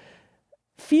up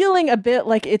feeling a bit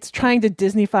like it's trying to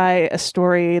Disneyfy a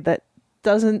story that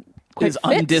doesn't quite is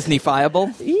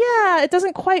un-Disneyfiable. Yeah, it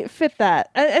doesn't quite fit that.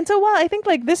 And so while I think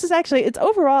this is actually, it's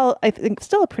overall, I think,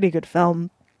 still a pretty good film,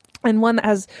 and one that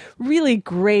has really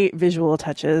great visual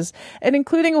touches, and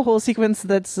including a whole sequence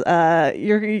that's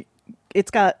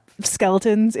it's got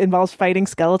skeletons, involves fighting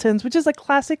skeletons, which is a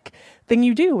classic thing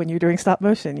you do when you're doing stop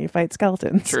motion. You fight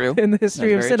skeletons. True. In the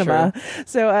history of cinema. True.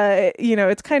 So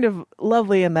it's kind of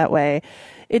lovely in that way.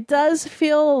 It does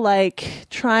feel like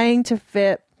trying to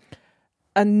fit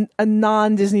a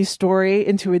non-Disney story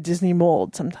into a Disney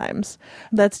mold sometimes.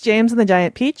 That's James and the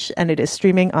Giant Peach, and it is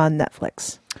streaming on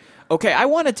Netflix. Okay, I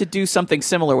wanted to do something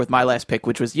similar with my last pick,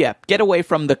 which was, get away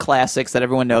from the classics that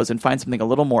everyone knows and find something a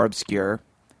little more obscure.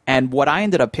 And what I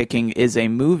ended up picking is a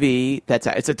movie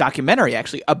it's a documentary,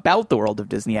 actually, about the world of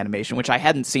Disney animation, which I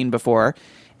hadn't seen before,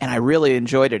 and I really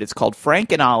enjoyed it. It's called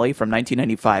Frank and Ollie from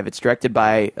 1995. It's directed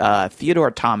by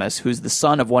Theodore Thomas, who's the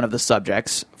son of one of the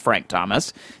subjects, Frank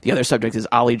Thomas. The other subject is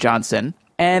Ollie Johnson.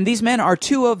 And these men are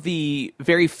two of the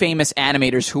very famous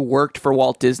animators who worked for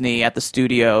Walt Disney at the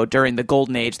studio during the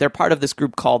Golden Age. They're part of this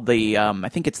group called I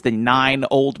think it's the 9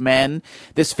 Old Men,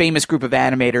 this famous group of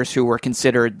animators who were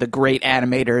considered the great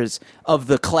animators of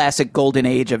the classic Golden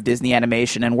Age of Disney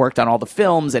animation and worked on all the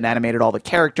films and animated all the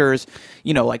characters.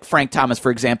 You know, like Frank Thomas,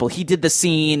 for example, he did the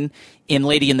scene in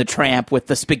Lady and the Tramp with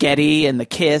the spaghetti and the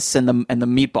kiss and the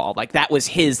meatball. Like, that was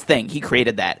his thing. He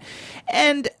created that.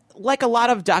 And like a lot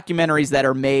of documentaries that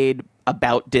are made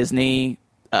about Disney,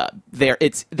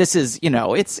 it's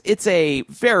a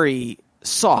very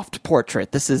soft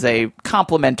portrait. This is a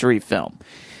complimentary film.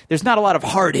 There's not a lot of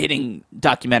hard-hitting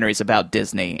documentaries about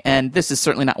Disney, and this is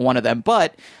certainly not one of them.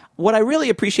 But what I really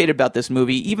appreciated about this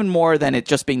movie, even more than it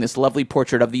just being this lovely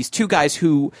portrait of these two guys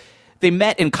who they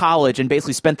met in college and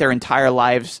basically spent their entire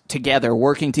lives together,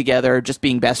 working together, just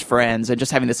being best friends, and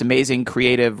just having this amazing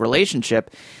creative relationship,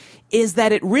 is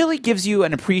that it really gives you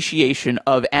an appreciation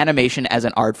of animation as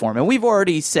an art form. And we've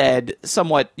already said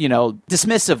somewhat,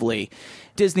 dismissively,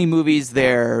 Disney movies,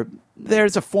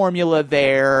 there's a formula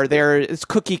there's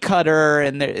cookie cutter,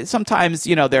 and sometimes,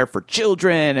 they're for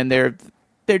children, and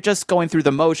they're just going through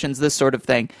the motions, this sort of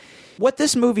thing. What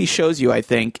this movie shows you, I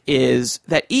think, is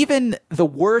that even the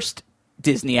worst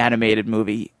Disney animated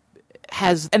movie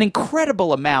has an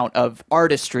incredible amount of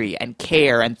artistry and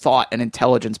care and thought and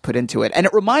intelligence put into it. And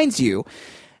it reminds you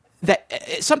that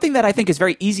something that I think is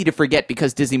very easy to forget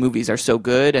because Disney movies are so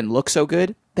good and look so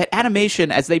good, that animation,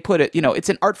 as they put it, it's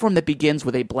an art form that begins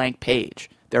with a blank page.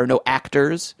 There are no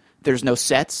actors, there's no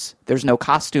sets, there's no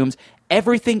costumes.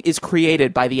 Everything is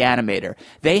created by the animator.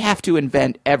 They have to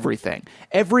invent everything.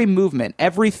 Every movement,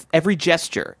 every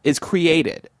gesture is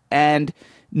created. And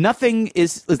nothing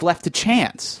is left to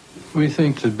chance. We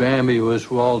think that Bambi was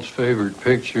Walt's favorite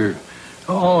picture.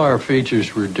 All our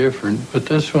features were different, but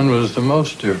this one was the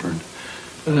most different.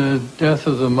 The death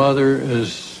of the mother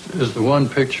is the one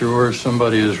picture where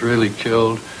somebody is really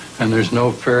killed, and there's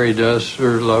no fairy dust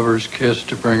or lover's kiss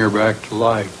to bring her back to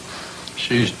life.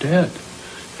 She's dead.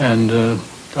 And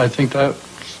I think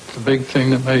that's the big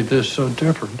thing that made this so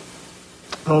different.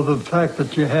 Well, the fact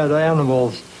that you had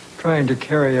animals trying to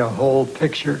carry a whole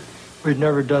picture. We'd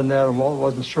never done that, and Walt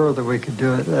wasn't sure that we could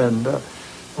do it, and a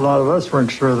lot of us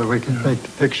weren't sure that we could make the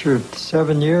picture.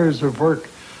 7 years of work,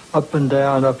 up and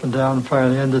down,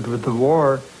 finally ended with the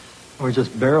war. We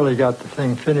just barely got the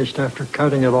thing finished after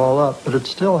cutting it all up, but it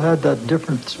still had that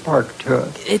different spark to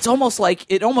it. It almost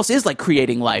is like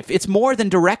creating life. It's more than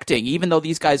directing, even though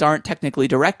these guys aren't technically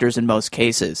directors in most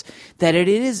cases, that it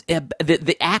is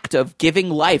the act of giving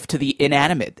life to the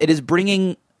inanimate. It is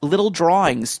bringing little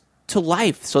drawings to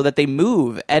life so that they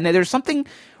move. And there's something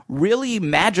really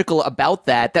magical about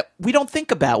that we don't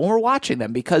think about when we're watching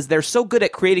them, because they're so good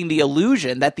at creating the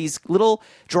illusion that these little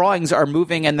drawings are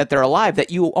moving and that they're alive that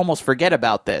you almost forget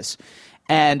about this.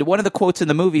 And one of the quotes in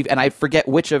the movie, and I forget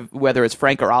whether it's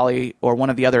Frank or Ollie or one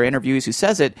of the other interviewees who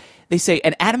says it, they say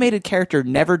an animated character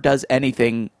never does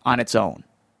anything on its own.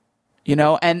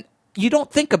 And you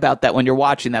don't think about that when you're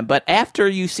watching them. But after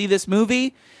you see this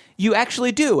movie, you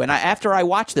actually do. And after I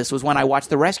watched this was when I watched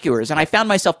The Rescuers, and I found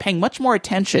myself paying much more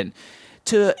attention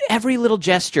to every little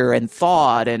gesture and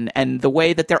thought and the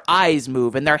way that their eyes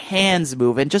move and their hands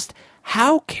move and just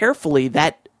how carefully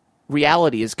that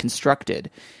reality is constructed.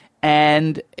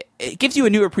 And it gives you a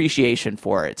new appreciation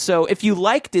for it. So if you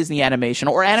like Disney animation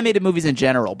or animated movies in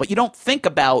general, but you don't think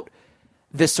about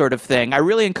this sort of thing, I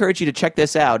really encourage you to check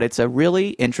this out. It's a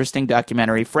really interesting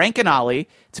documentary, Frank and Ollie.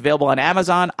 It's available on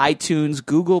Amazon, iTunes,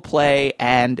 Google Play,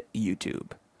 and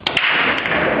YouTube.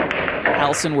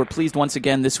 Allison, we're pleased once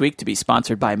again this week to be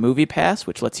sponsored by MoviePass,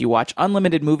 which lets you watch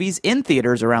unlimited movies in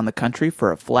theaters around the country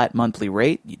for a flat monthly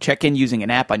rate. You check in using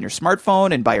an app on your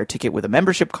smartphone and buy your ticket with a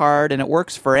membership card, and it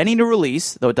works for any new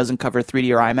release, though it doesn't cover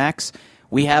 3D or IMAX.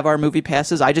 We have our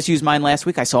MoviePasses. I just used mine last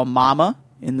week. I saw Mama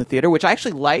in the theater, which I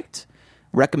actually liked.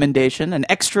 Recommendation, an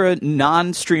extra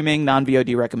non-streaming,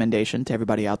 non-VOD recommendation to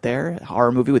everybody out there. A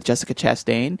horror movie with Jessica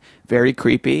Chastain. Very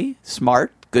creepy,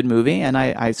 smart, good movie, and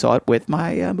I saw it with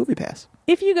my MoviePass.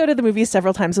 If you go to the movies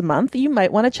several times a month, you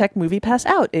might want to check MoviePass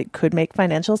out. It could make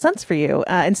financial sense for you.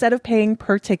 Instead of paying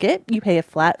per ticket, you pay a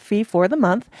flat fee for the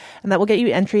month, and that will get you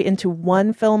entry into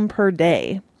one film per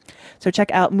day. So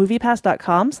check out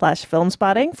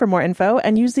MoviePass.com/filmspotting for more info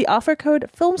and use the offer code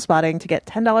FilmSpotting to get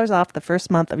 $10 off the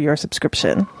first month of your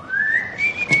subscription.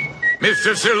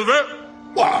 Mr. Silver,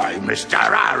 Why, Mr.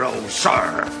 Arrow,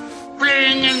 sir.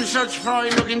 Bring in such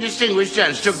fine-looking distinguished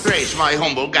gents to grace my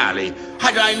humble galley.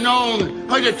 Had I known,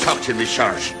 I'd have tucked in my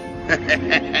shirt.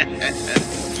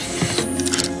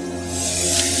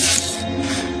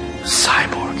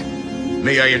 Cyborg.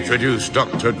 May I introduce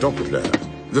Dr.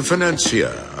 Doppler, the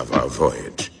financier of our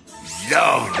voyage.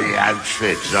 Lovely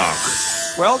outfit, Doc.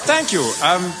 Well, thank you.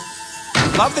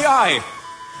 Love the eye.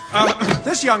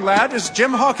 This young lad is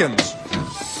Jim Hawkins.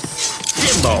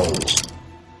 Jimbo.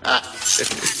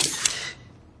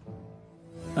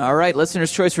 All right,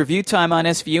 Listener's Choice review time on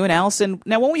SVU. And Allison,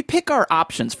 now when we pick our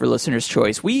options for Listener's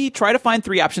Choice, we try to find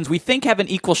 3 options we think have an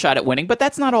equal shot at winning, but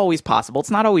that's not always possible.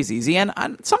 It's not always easy. And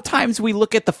sometimes we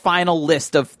look at the final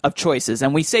list of choices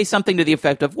and we say something to the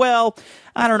effect of, well,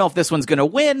 I don't know if this one's going to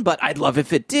win, but I'd love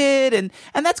if it did. And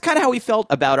that's kind of how we felt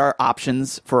about our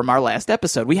options from our last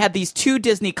episode. We had these 2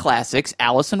 Disney classics,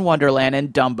 Alice in Wonderland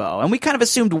and Dumbo, and we kind of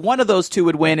assumed one of those 2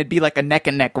 would win. It'd be like a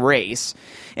neck-and-neck race.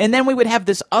 And then we would have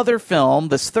this other film,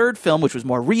 this third film, which was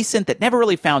more recent, that never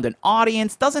really found an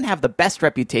audience, doesn't have the best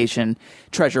reputation,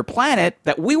 Treasure Planet,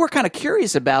 that we were kind of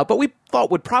curious about, but we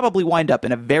thought would probably wind up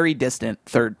in a very distant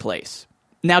third place.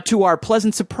 Now, to our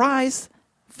pleasant surprise,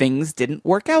 things didn't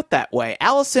work out that way.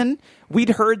 Allison, we'd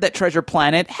heard that Treasure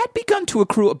Planet had begun to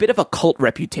accrue a bit of a cult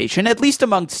reputation, at least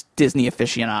amongst Disney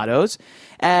aficionados,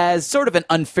 as sort of an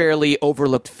unfairly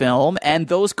overlooked film, and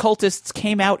those cultists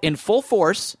came out in full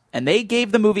force, and they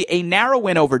gave the movie a narrow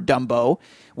win over Dumbo,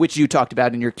 which you talked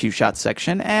about in your Q-Shot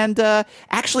section, and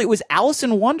actually it was Alice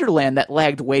in Wonderland that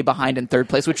lagged way behind in third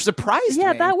place, which surprised me.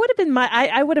 Yeah, that would have been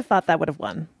I would have thought that would have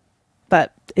won.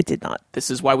 But it did not.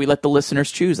 This is why we let the listeners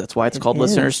choose. That's why it's called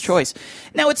Listener's Choice.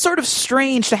 Now, it's sort of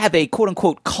strange to have a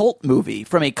quote-unquote cult movie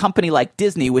from a company like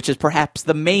Disney, which is perhaps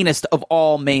the mainest of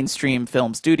all mainstream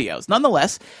film studios.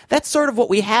 Nonetheless, that's sort of what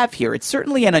we have here. It's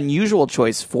certainly an unusual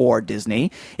choice for Disney.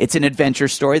 It's an adventure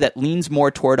story that leans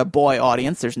more toward a boy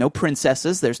audience. There's no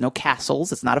princesses. There's no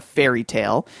castles. It's not a fairy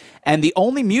tale. And the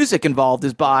only music involved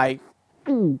is by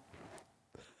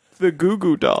the Goo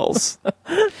Goo Dolls.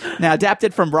 Now,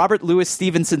 adapted from Robert Louis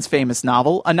Stevenson's famous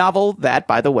novel, a novel that,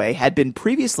 by the way, had been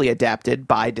previously adapted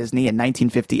by Disney in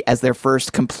 1950 as their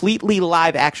first completely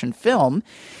live-action film,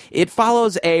 it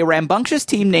follows a rambunctious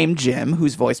team named Jim,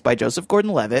 who's voiced by Joseph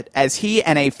Gordon-Levitt, as he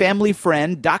and a family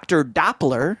friend, Dr.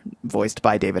 Doppler, voiced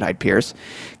by David Hyde Pierce,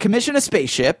 commission a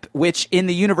spaceship, which in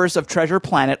the universe of Treasure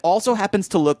Planet also happens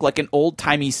to look like an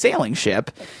old-timey sailing ship,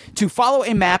 to follow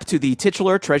a map to the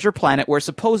titular Treasure Planet where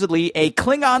supposedly a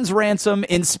Klingon's ransom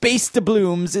in space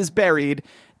doubloons is buried,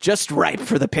 just ripe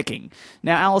for the picking.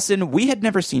 Now, Allison, we had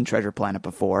never seen Treasure Planet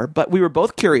before, but we were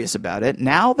both curious about it.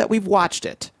 Now that we've watched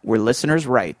it, were listeners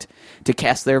right to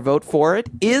cast their vote for it?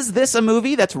 Is this a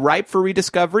movie that's ripe for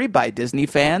rediscovery by Disney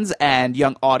fans and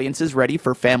young audiences ready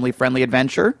for family-friendly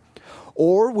adventure?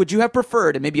 Or would you have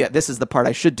preferred, and maybe this is the part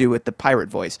I should do with the pirate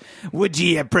voice, would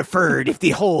you have preferred if the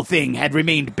whole thing had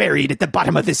remained buried at the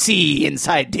bottom of the sea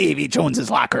inside Davy Jones's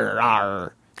locker?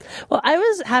 Arr. Well, I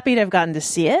was happy to have gotten to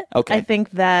see it. Okay.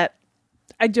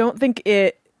 I don't think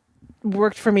it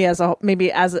worked for me as a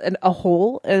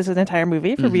whole, as an entire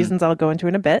movie, for reasons I'll go into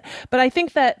in a bit. But I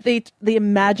think that the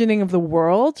imagining of the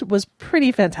world was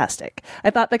pretty fantastic. I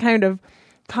thought the kind of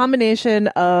combination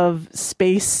of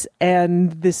space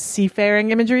and this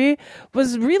seafaring imagery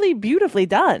was really beautifully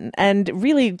done and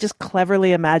really just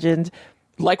cleverly imagined.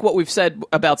 Like what we've said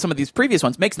about some of these previous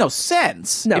ones, makes no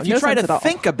sense. No, if you no try sense to at all.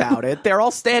 think about it, they're all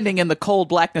standing in the cold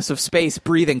blackness of space,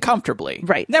 breathing comfortably.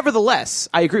 Right. Nevertheless,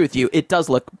 I agree with you. It does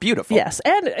look beautiful. Yes,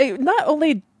 and not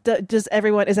only is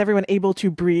everyone able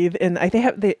to breathe in, they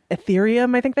have the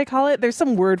Ethereum, I think they call it. There's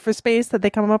some word for space that they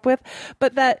come up with,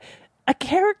 but that a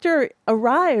character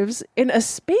arrives in a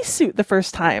spacesuit the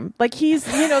first time. Like he's,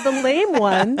 the lame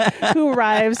one who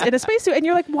arrives in a spacesuit, and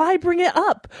you're like, why bring it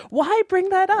up? Why bring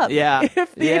that up? Yeah.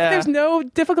 If there's no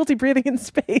difficulty breathing in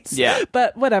space. Yeah.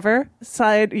 But whatever.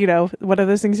 One of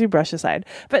those things you brush aside.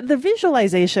 But the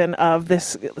visualization of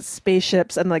this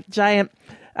spaceships and like giant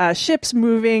ships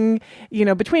moving,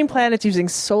 between planets using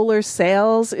solar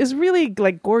sails is really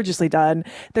like gorgeously done.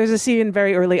 There's a scene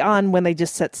very early on when they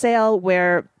just set sail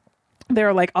where there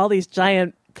are like all these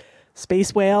giant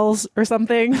space whales or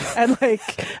something, and like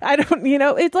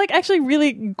it's like actually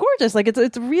really gorgeous. Like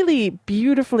it's really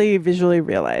beautifully visually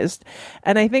realized,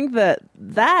 and I think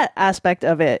that aspect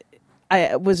of it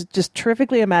was just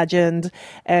terrifically imagined,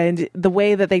 and the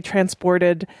way that they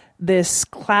transported this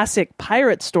classic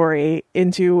pirate story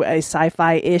into a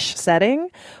sci-fi-ish setting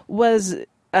was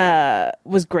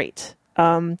great.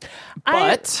 I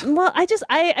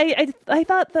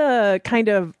thought the kind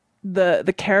of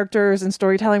the characters and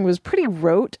storytelling was pretty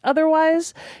rote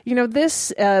otherwise.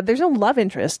 This there's no love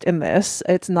interest in this.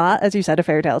 It's not, as you said, a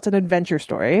fairy tale. It's an adventure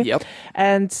story. Yep.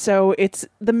 And so it's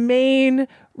the main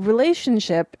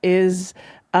relationship is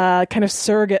kind of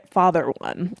surrogate father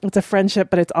one. It's a friendship,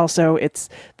 but it's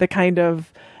the kind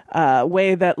of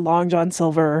way that Long John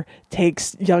Silver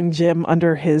takes young Jim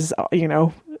under his,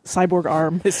 cyborg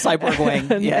arm. His cyborg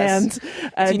wing, yes.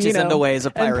 And teaches him the ways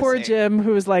of piracy. And poor Jim,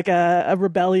 who's like a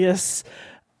rebellious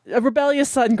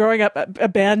son growing up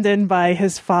abandoned by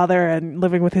his father and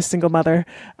living with his single mother,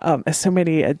 as so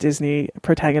many Disney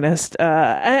protagonists.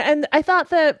 And I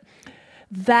thought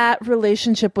that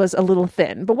relationship was a little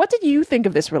thin. But what did you think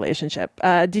of this relationship?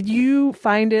 Did you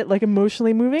find it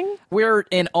emotionally moving? We're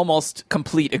in almost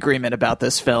complete agreement about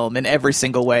this film in every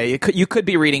single way. You could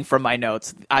be reading from my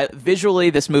notes. Visually,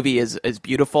 this movie is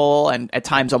beautiful and at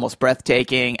times almost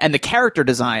breathtaking. And the character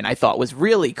design, I thought, was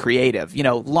really creative.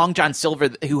 Long John Silver,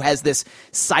 who has this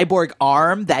cyborg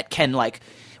arm that can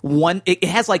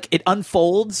it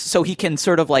unfolds so he can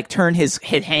sort of turn his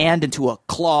hand into a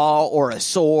claw or a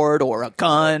sword or a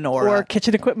gun or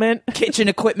kitchen equipment.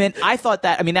 I thought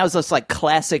that was just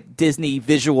classic Disney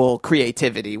visual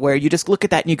creativity where you just look at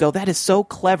that and you go, that is so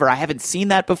clever. I haven't seen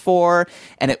that before,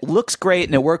 and it looks great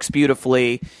and it works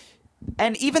beautifully.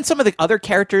 And even some of the other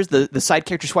characters, the side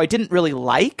characters who I didn't really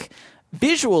like,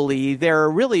 visually they're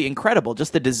really incredible,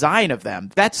 just the design of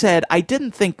them. That said, I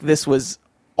didn't think this was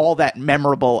all that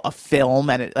memorable a film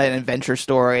and an adventure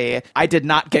story. I did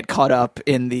not get caught up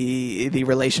in the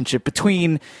relationship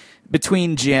between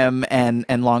Jim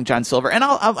and Long John Silver. And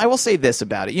I will say this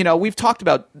about it. We've talked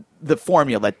about the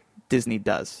formula that Disney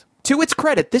does. To its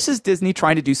credit, this is Disney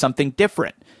trying to do something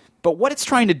different. But what it's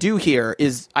trying to do here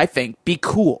is, I think, be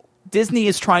cool. Disney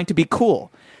is trying to be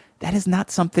cool. That is not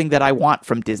something that I want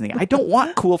from Disney. I don't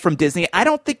want cool from Disney. I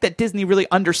don't think that Disney really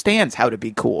understands how to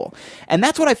be cool. And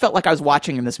that's what I felt like I was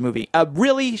watching in this movie. A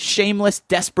really shameless,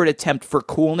 desperate attempt for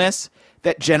coolness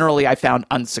that generally I found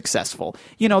unsuccessful.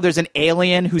 There's an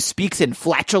alien who speaks in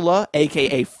flatula,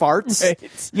 a.k.a. farts.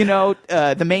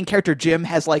 Right. The main character, Jim,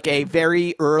 has a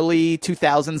very early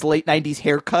 2000s, late 90s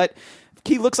haircut.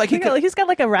 He looks like he's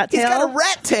got a rat tail.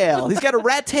 He's got a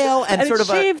rat tail and sort of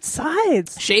shaved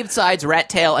sides. Shaved sides, rat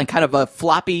tail, and kind of a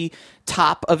floppy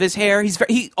top of his hair.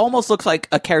 He almost looks like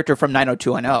a character from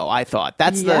 90210. I thought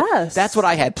that's what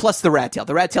I had. Plus the rat tail.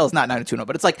 The rat tail is not 90210,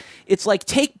 but it's like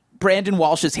take Brandon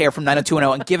Walsh's hair from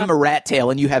 90210 and give him a rat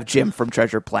tail, and you have Jim from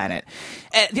Treasure Planet.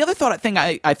 And the other thing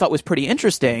I thought was pretty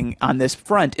interesting on this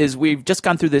front is we've just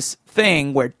gone through this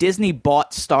thing where Disney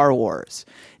bought Star Wars.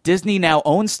 Disney now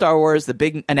owns Star Wars, the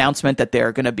big announcement that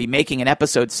they're going to be making an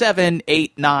episode 7,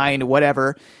 8, 9,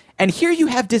 whatever. And here you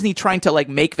have Disney trying to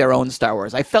make their own Star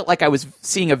Wars. I felt like I was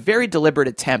seeing a very deliberate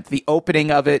attempt. The opening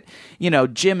of it,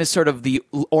 Jim is sort of the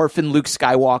orphan Luke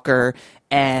Skywalker,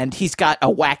 and he's got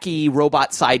a wacky robot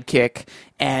sidekick,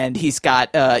 and he's got,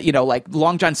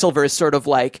 Long John Silver is sort of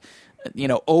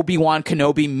Obi-Wan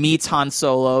Kenobi meets Han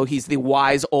Solo. He's the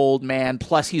wise old man,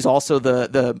 plus he's also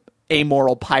the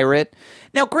amoral pirate.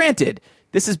 Now, granted,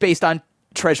 this is based on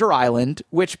Treasure Island,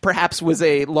 which perhaps was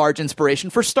a large inspiration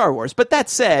for Star Wars. But that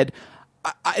said,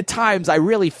 at times I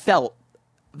really felt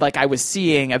like I was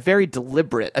seeing a very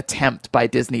deliberate attempt by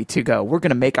Disney to go, we're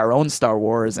going to make our own Star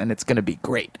Wars and it's going to be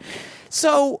great.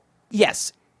 So,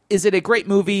 yes, is it a great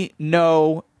movie?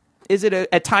 No. Is it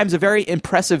at times a very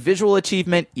impressive visual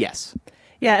achievement? Yes.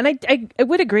 Yeah, and I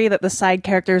would agree that the side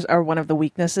characters are one of the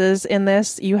weaknesses in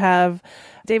this. You have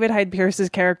David Hyde Pierce's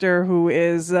character, who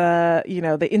is,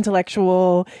 the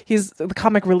intellectual. He's the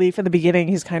comic relief in the beginning.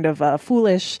 He's kind of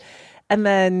foolish. And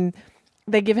then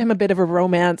they give him a bit of a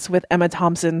romance with Emma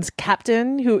Thompson's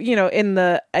captain, who,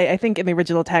 I think in the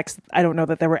original text, I don't know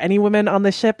that there were any women on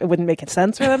the ship. It wouldn't make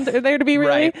sense for them there to be, really.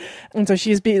 Right. And so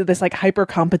she's this hyper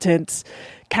competent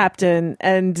captain,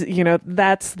 and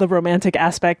that's the romantic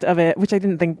aspect of it, which I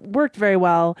didn't think worked very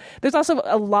well. There's also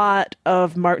a lot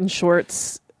of Martin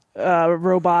Short's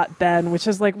robot Ben, which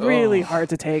is really hard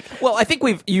to take. Well, I think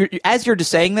as you're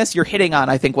just saying this, you're hitting on,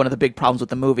 I think, one of the big problems with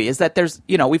the movie is that there's,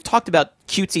 we've talked about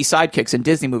cutesy sidekicks in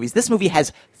Disney movies. This movie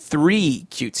has 3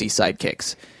 cutesy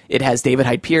sidekicks. It has David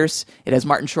Hyde Pierce. It has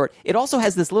Martin Short. It also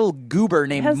has this little goober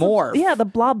named Morph. The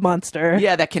blob monster.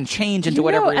 Yeah, that can change into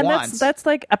whatever he wants. That's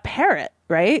like a parrot,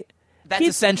 right? That's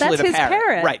essentially the his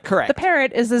parrot. Right, correct. The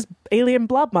parrot is this alien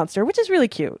blob monster, which is really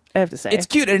cute, I have to say. It's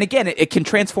cute, and again, it can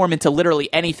transform into literally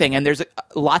anything, and there's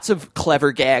lots of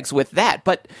clever gags with that.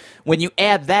 But when you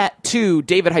add that to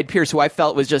David Hyde Pierce, who I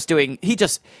felt was just doing, he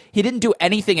didn't do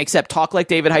anything except talk like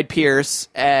David Hyde Pierce.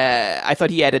 I thought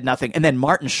he added nothing. And then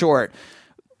Martin Short,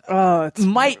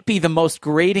 might be the most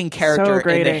grating character in the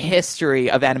grating. history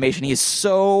of animation. He is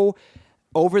so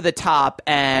over the top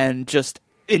and just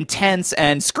intense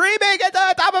and screaming at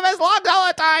the top of his lungs all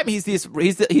the time.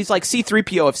 He's like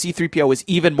C-3PO if C-3PO was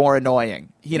even more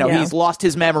annoying. He's lost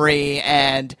his memory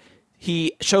and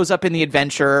he shows up in the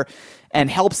adventure and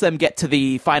helps them get to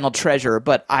the final treasure.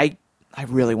 But I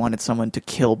really wanted someone to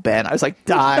kill Ben. I was like,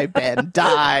 die, Ben,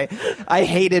 die. I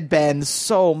hated Ben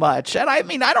so much. And I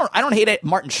mean, I don't hate it,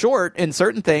 Martin Short in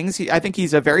certain things. I think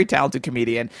he's a very talented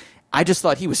comedian. I just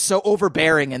thought he was so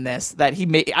overbearing in this that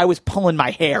I was pulling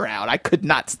my hair out. I could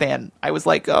not stand. I was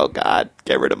like, oh God,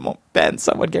 get rid of Ben.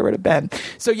 Someone get rid of Ben.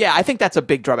 So yeah, I think that's a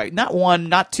big drawback. Not one,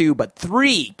 not two, but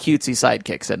three cutesy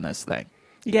sidekicks in this thing.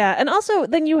 Yeah, and also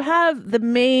then you have the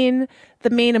main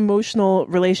emotional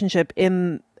relationship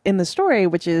in the story,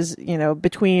 which is,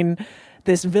 between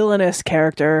this villainous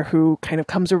character who kind of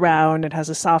comes around and has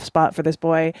a soft spot for this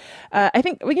boy. I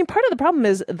think part of the problem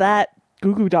is that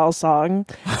Goo Goo Dolls song,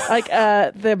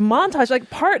 the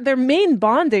montage, their main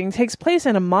bonding takes place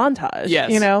in a montage.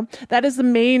 Yes. That is the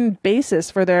main basis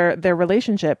for their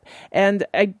relationship. And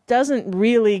it doesn't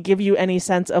really give you any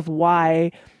sense of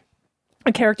why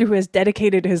a character who has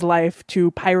dedicated his life to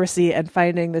piracy and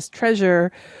finding this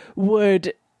treasure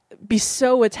would be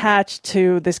so attached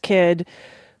to this kid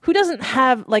who doesn't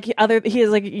have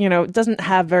doesn't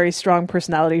have very strong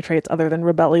personality traits other than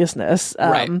rebelliousness.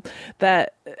 Right.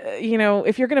 That,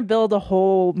 if you're going to build a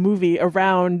whole movie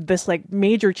around this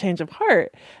major change of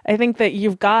heart, I think that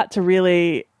you've got to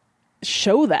really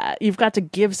show that. You've got to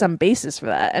give some basis for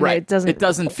that. And right. It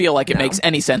doesn't feel like it makes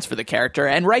any sense for the character.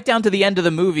 And right down to the end of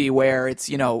the movie where it's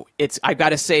I've got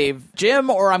to save Jim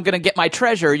or I'm going to get my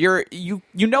treasure. You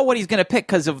know what he's going to pick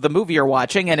because of the movie you're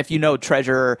watching. And if you know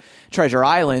Treasure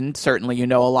Island, certainly you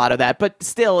know a lot of that. But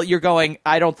still, you're going,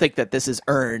 I don't think that this is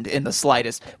earned in the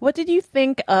slightest. What did you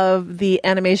think of the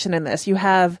animation in this? You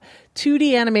have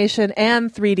 2D animation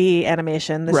and 3D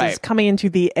animation. This is coming into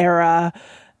the era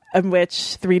in which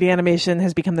 3D animation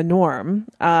has become the norm.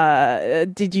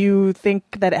 Did you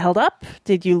think that it held up?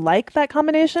 Did you like that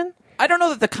combination? I don't know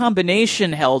that the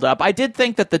combination held up. I did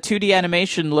think that the 2D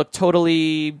animation looked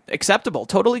totally acceptable,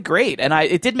 totally great. And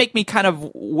it did make me kind of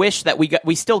wish that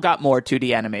we still got more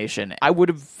 2D animation. I would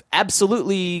have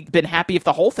absolutely been happy if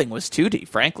the whole thing was 2D,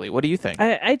 frankly. What do you think?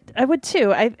 I would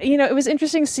too. It was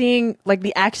interesting seeing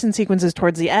the action sequences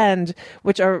towards the end,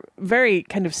 which are very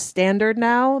kind of standard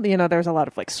now. There's a lot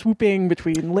of swooping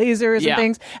between lasers and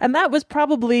things. And that was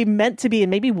probably meant to be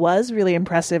and maybe was really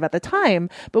impressive at the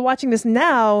time. But watching this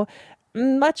now,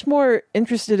 much more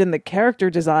interested in the character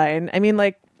design. I mean,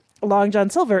 Long John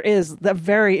Silver is a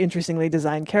very interestingly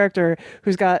designed character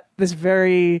who's got this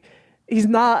he's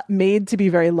not made to be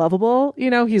very lovable.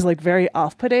 He's very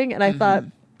off-putting. And I thought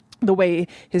the way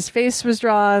his face was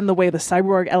drawn, the way the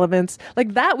cyborg elements,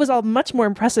 that was all much more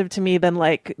impressive to me than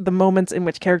the moments in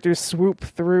which characters swoop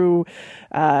through,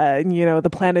 the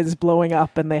planet is blowing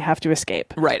up and they have to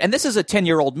escape. Right. And this is a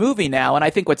 10-year-old movie now. And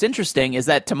I think what's interesting is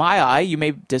that to my eye, you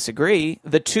may disagree,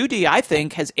 the 2D I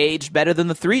think has aged better than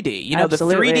the 3D.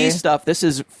 Absolutely. The 3D stuff, this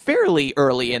is fairly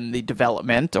early in the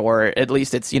development, or at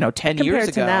least it's, 10 years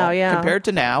ago. Compared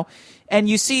to now. And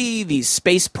you see these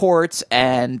spaceports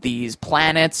and these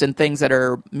planets and things that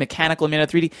are mechanical in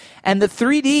 3D. And the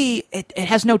 3D, it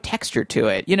has no texture to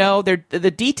it.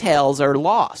 The details are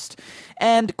lost.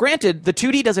 And granted, the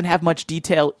 2D doesn't have much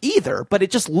detail either, but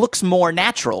it just looks more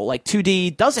natural.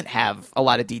 2D doesn't have a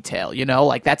lot of detail,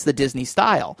 that's the Disney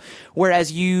style.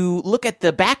 Whereas you look at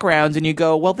the backgrounds and you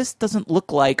go, well, this doesn't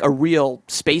look like a real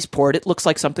spaceport. It looks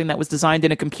like something that was designed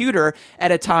in a computer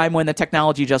at a time when the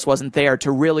technology just wasn't there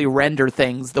to really render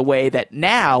things the way that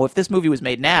now, if this movie was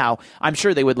made now, I'm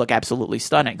sure they would look absolutely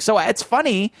stunning. So it's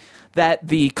funny that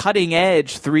the cutting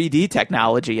edge 3D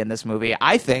technology in this movie,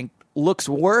 I think, looks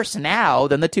worse now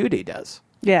than the 2D does.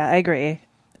 Yeah, I agree.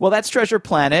 Well, that's Treasure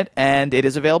Planet, and it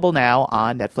is available now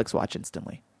on Netflix Watch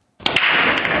Instantly.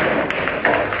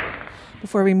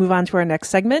 Before we move on to our next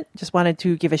segment, just wanted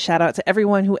to give a shout out to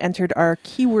everyone who entered our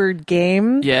keyword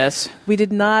game. Yes. We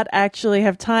did not actually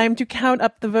have time to count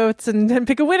up the votes and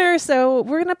pick a winner, so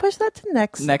we're going to push that to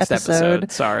next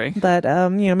episode. Sorry. But,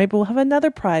 maybe we'll have another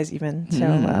prize even.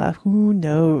 So who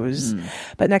knows?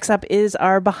 But next up is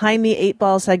our Behind the 8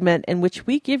 Ball segment, in which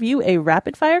we give you a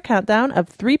rapid fire countdown of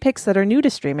 3 picks that are new to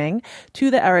streaming, 2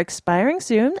 that are expiring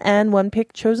soon, and 1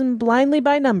 pick chosen blindly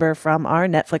by number from our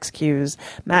Netflix queues.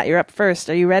 Matt, you're up first.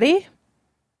 Are you ready?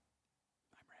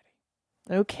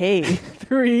 Okay,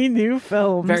 3 new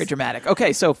films. Very dramatic.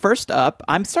 Okay, so first up,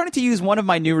 I'm starting to use one of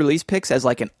my new release picks as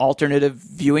like an alternative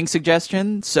viewing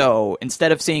suggestion. So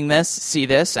instead of seeing this, see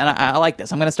this. And I like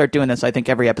this. I'm going to start doing this, I think,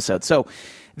 every episode. So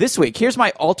this week, here's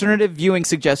my alternative viewing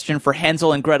suggestion for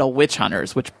Hansel and Gretel Witch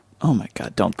Hunters, which, oh my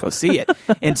God, don't go see it.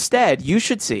 Instead, you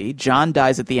should see John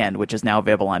Dies at the End, which is now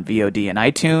available on VOD and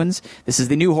iTunes. This is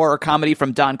the new horror comedy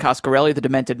from Don Coscarelli, the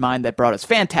demented mind that brought us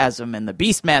Phantasm and the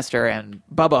Beastmaster and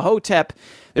Bubba Hotep.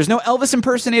 There's no Elvis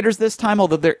impersonators this time,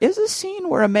 although there is a scene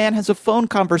where a man has a phone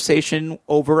conversation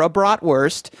over a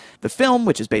bratwurst. The film,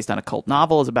 which is based on a cult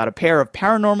novel, is about a pair of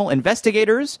paranormal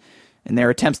investigators and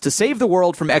their attempts to save the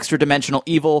world from extra-dimensional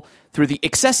evil through the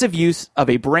excessive use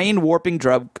of a brain-warping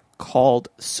drug called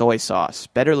soy sauce.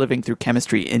 Better living through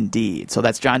chemistry indeed. So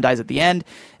that's John Dies at the End.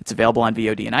 It's available on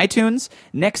VOD and iTunes.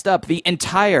 Next up, the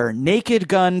entire Naked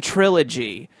Gun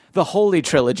trilogy. The Holy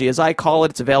Trilogy, as I call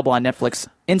it. It's available on Netflix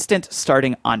Instant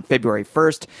starting on February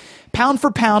 1st. Pound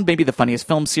for pound, maybe the funniest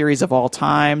film series of all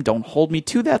time. Don't hold me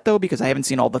to that, though, because I haven't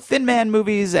seen all the Thin Man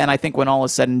movies, and I think when all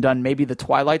is said and done, maybe the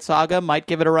Twilight Saga might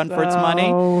give it a run for its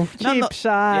money. Cheap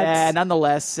shots. Yeah,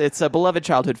 nonetheless, it's a beloved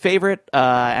childhood favorite,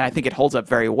 and I think it holds up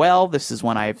very well. This is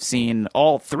one I've seen,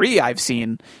 all 3 I've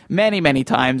seen many, many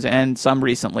times, and some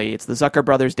recently. It's the Zucker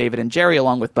brothers, David and Jerry,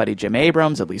 along with buddy Jim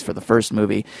Abrams, at least for the first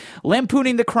movie,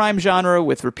 lampooning the crime genre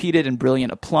with repeated and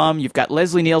brilliant aplomb. You've got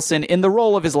Leslie Nielsen in the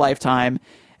role of his lifetime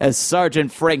as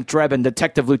Sergeant Frank Drebin,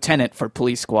 Detective Lieutenant for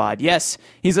Police Squad. Yes,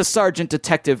 he's a sergeant,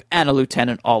 detective, and a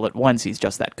lieutenant all at once. He's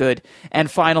just that good. And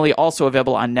finally, also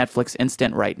available on Netflix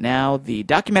Instant right now, the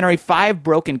documentary 5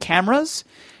 Broken Cameras.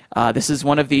 This is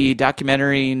one of the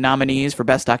documentary nominees for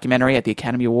Best Documentary at the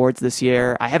Academy Awards this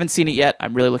year. I haven't seen it yet.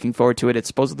 I'm really looking forward to it. It's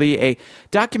supposedly a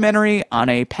documentary on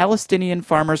a Palestinian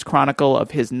farmer's chronicle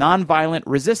of his nonviolent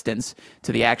resistance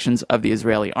to the actions of the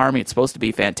Israeli army. It's supposed to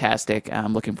be fantastic.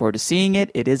 I'm looking forward to seeing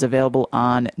it. It is available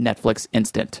on Netflix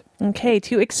Instant. Okay,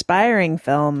 2 expiring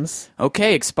films.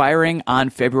 Okay, expiring on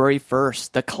February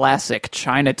 1st, the classic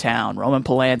Chinatown, Roman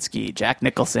Polanski, Jack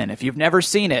Nicholson. If you've never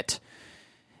seen it,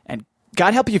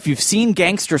 God help you if you've seen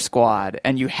Gangster Squad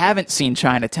and you haven't seen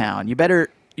Chinatown. You better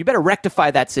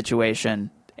rectify that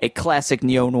situation. A classic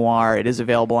neo-noir. It is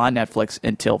available on Netflix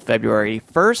until February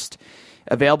 1st.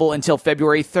 Available until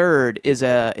February 3rd is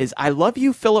I Love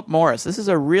You, Philip Morris. This is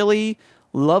a really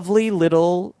lovely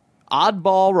little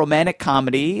oddball romantic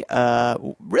comedy.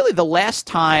 Really the last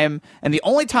time and the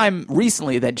only time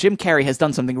recently that Jim Carrey has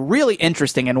done something really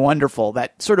interesting and wonderful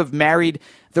that sort of married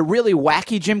the really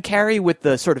wacky Jim Carrey with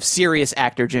the sort of serious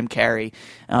actor Jim Carrey.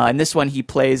 In this one, he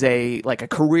plays a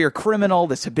career criminal,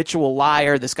 this habitual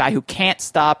liar, this guy who can't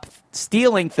stop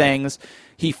stealing things.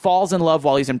 He falls in love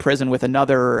while he's in prison with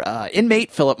another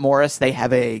inmate, Philip Morris. They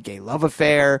have a gay love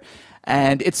affair.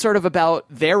 And it's sort of about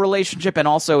their relationship and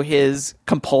also his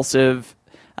compulsive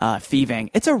thieving.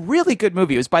 It's a really good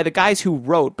movie. It was by the guys who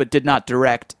wrote but did not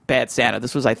direct Bad Santa.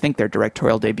 This was, I think, their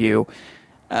directorial debut.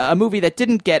 A movie that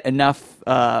didn't get enough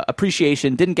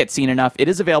appreciation, didn't get seen enough. It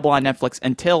is available on Netflix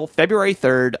until February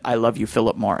 3rd. I Love You,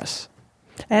 Philip Morris.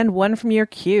 And one from your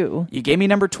queue. You gave me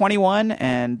number 21,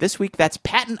 and this week that's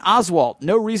Patton Oswalt.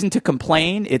 No Reason to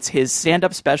Complain. It's his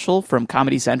stand-up special from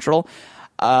Comedy Central.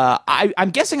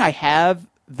 I'm guessing I have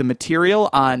the material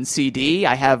on CD.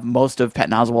 I have most of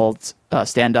Patton Oswalt's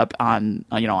stand-up on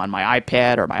my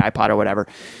iPad or my iPod or whatever.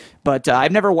 But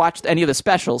I've never watched any of the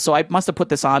specials, so I must have put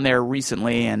this on there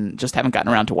recently and just haven't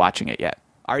gotten around to watching it yet.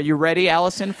 Are you ready,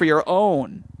 Allison, for your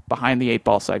own Behind the 8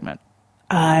 Ball segment?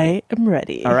 I am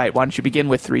ready. All right, why don't you begin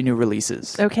with 3 new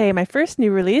releases? Okay, my first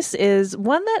new release is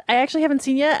one that I actually haven't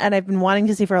seen yet, and I've been wanting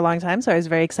to see for a long time, so I was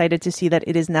very excited to see that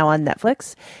it is now on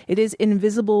Netflix. It is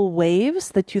Invisible Waves,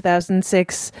 the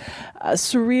 2006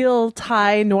 surreal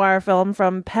Thai noir film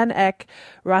from Penek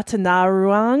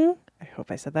Ratanaruang. I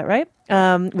hope I said that right.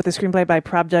 With a screenplay by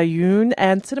Prabda Yoon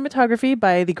and cinematography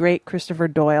by the great Christopher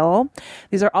Doyle.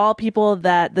 These are all people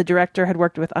that the director had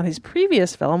worked with on his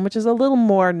previous film, which is a little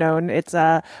more known. It's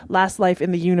Last Life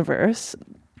in the Universe.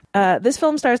 This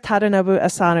film stars Tadanobu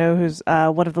Asano, who's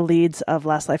one of the leads of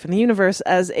Last Life in the Universe,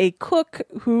 as a cook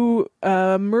who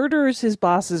murders his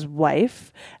boss's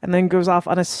wife and then goes off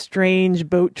on a strange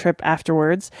boat trip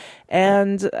afterwards.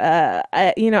 And,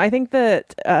 I think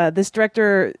that this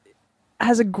director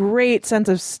has a great sense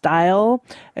of style.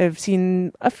 I've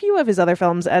seen a few of his other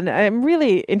films, and I'm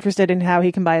really interested in how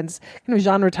he combines kind of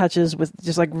genre touches with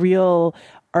just like real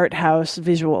art house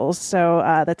visuals. So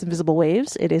that's Invisible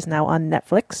Waves. It is now on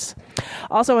Netflix.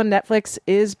 Also on Netflix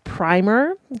is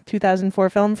Primer, 2004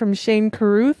 film from Shane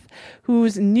Carruth,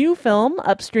 whose new film,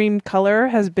 Upstream Color,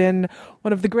 has been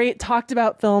one of the great talked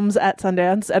about films at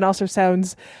Sundance and also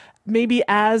sounds maybe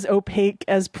as opaque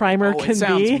as Primer can be. It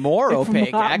sounds more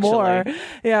opaque, actually. More.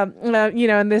 Yeah.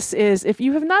 And this is, if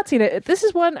you have not seen it, this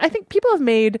is one, I think people have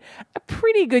made a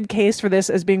pretty good case for this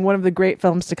as being one of the great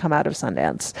films to come out of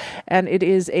Sundance. And it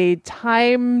is a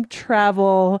time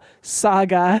travel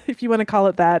saga, if you want to call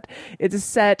it that. It is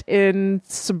set in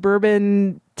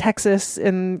suburban Texas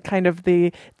in kind of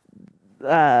the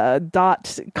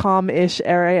 .com-ish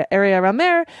area around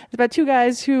there. It's about two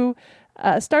guys who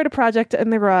start a project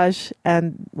in the garage,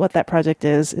 and what that project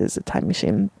is a time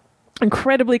machine.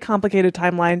 Incredibly complicated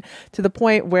timeline to the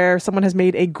point where someone has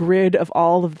made a grid of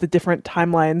all of the different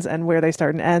timelines and where they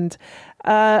start and end.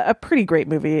 A pretty great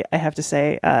movie, I have to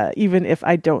say, even if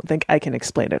I don't think I can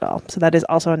explain it all. So that is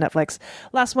also on Netflix.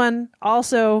 Last one,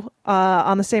 also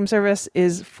on the same service,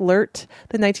 is Flirt,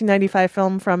 the 1995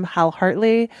 film from Hal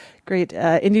Hartley, great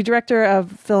indie director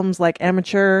of films like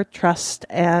Amateur, Trust,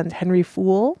 and Henry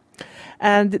Fool.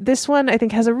 And this one, I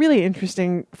think, has a really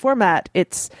interesting format.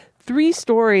 It's 3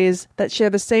 stories that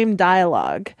share the same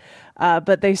dialogue,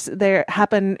 but they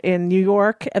happen in New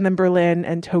York and then Berlin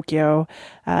and Tokyo,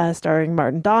 starring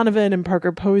Martin Donovan and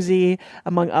Parker Posey,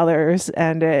 among others.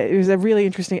 And it was a really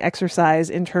interesting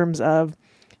exercise in terms of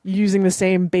using the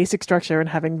same basic structure and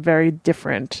having very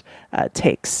different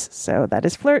takes. So that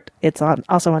is Flirt. It's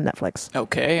also on Netflix.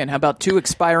 Okay, and how about 2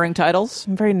 expiring titles?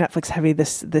 I'm very Netflix heavy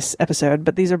this episode,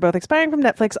 but these are both expiring from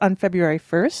Netflix on February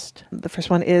 1st. The first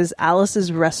one is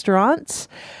Alice's Restaurant,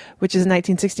 which is a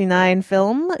 1969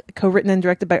 film, co-written and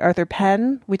directed by Arthur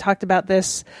Penn. We talked about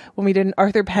this when we did an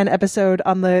Arthur Penn episode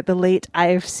on the late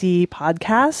IFC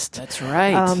podcast. That's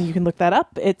right. You can look that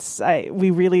up.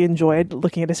 We really enjoyed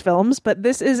looking at his films, but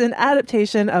this is an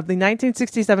adaptation of the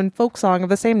 1967 folk song of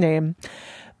the same name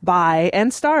by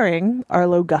and starring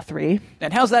Arlo Guthrie.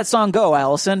 And how's that song go,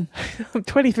 Allison?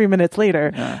 23 minutes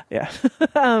later. Yeah.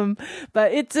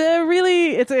 But it's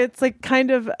it's like kind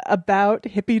of about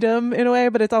hippiedom in a way,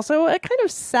 but it's also a kind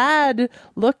of sad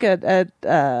look at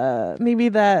maybe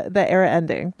the era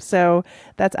ending. So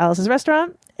that's Alice's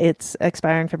Restaurant. It's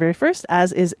expiring February 1st,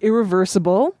 as is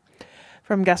Irreversible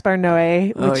from Gaspar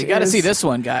Noé. Oh, you got to see this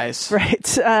one, guys. Right.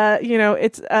 It's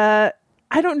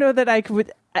I don't know that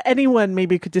anyone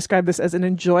maybe could describe this as an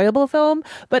enjoyable film,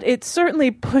 but it certainly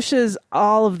pushes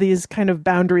all of these kind of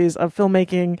boundaries of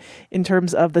filmmaking in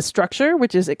terms of the structure,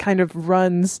 which is it kind of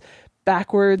runs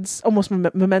backwards, almost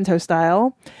Memento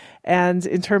style. And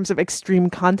in terms of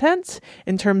extreme content,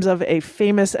 in terms of a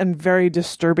famous and very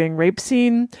disturbing rape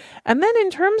scene, and then in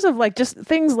terms of like just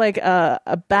things like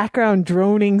a background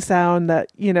droning sound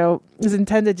that, is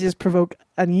intended to just provoke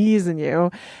unease in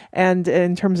you, and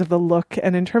in terms of the look,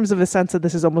 and in terms of the sense that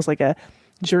this is almost like a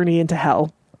journey into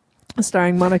hell,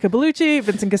 starring Monica Bellucci,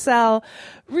 Vincent Cassel.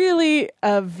 Really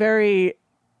a very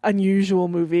unusual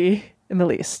movie in the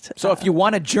least. So if you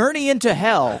want a journey into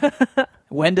hell,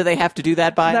 when do they have to do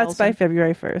that by? That's Allison? By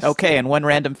February 1st. Okay, and one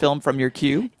random film from your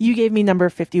queue? You gave me number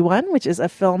 51, which is a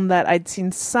film that I'd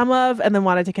seen some of and then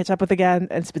wanted to catch up with again,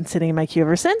 and it's been sitting in my queue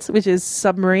ever since, which is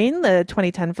Submarine, the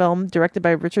 2010 film directed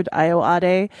by Richard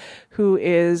Ayoade, who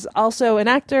is also an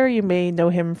actor. You may know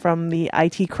him from the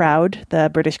IT Crowd, the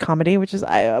British comedy, which is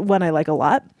one I like a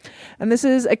lot. And this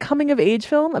is a coming-of-age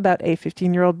film about a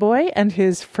 15-year-old boy and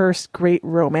his first great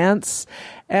romance.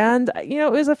 And,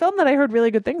 it was a film that I heard really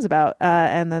good things about,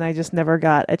 and then I just never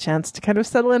got a chance to kind of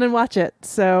settle in and watch it.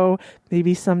 So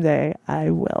maybe someday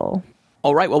I will.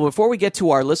 All right. Well, before we get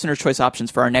to our listener choice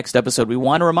options for our next episode, we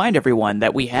want to remind everyone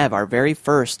that we have our very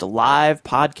first live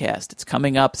podcast. It's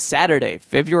coming up Saturday,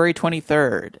 February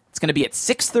 23rd. It's going to be at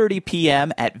 6:30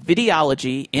 p.m. at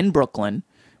Videology in Brooklyn.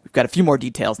 We've got a few more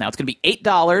details now. It's going to be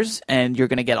 $8, and you're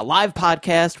going to get a live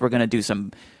podcast. We're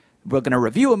going to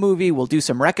review a movie. We'll do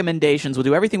some recommendations. We'll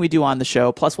do everything we do on the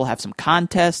show. Plus, we'll have some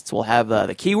contests. We'll have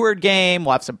the keyword game.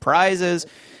 We'll have some prizes.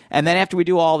 And then after we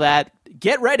do all that,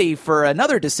 get ready for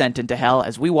another descent into hell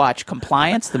as we watch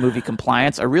Compliance, the movie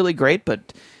Compliance, a really great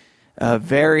but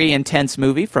very intense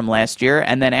movie from last year.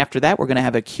 And then after that, we're going to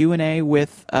have a Q&A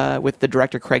with the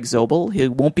director, Craig Zobel. He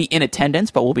won't be in attendance,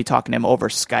 but we'll be talking to him over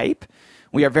Skype.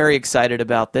 We are very excited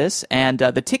about this, and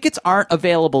the tickets aren't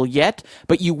available yet,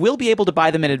 but you will be able to buy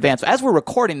them in advance. As we're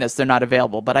recording this, they're not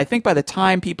available, but I think by the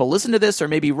time people listen to this, or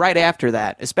maybe right after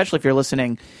that, especially if you're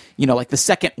listening, like the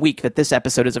second week that this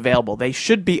episode is available, they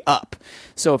should be up.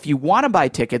 So if you want to buy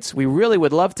tickets, we really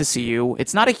would love to see you.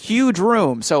 It's not a huge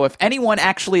room, so if anyone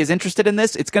actually is interested in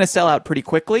this, it's going to sell out pretty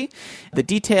quickly. The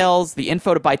details, the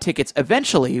info to buy tickets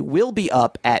eventually will be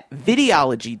up at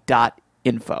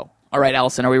videology.info. All right,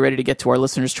 Allison, are we ready to get to our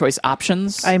listener's choice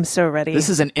options? I'm so ready. This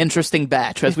is an interesting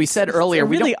batch. As we said earlier, it's a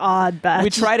really odd batch. We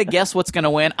try to guess what's going to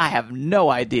win. I have no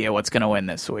idea what's going to win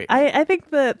this week. I think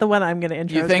the one I'm going to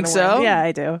intro You is think gonna so? win. Yeah,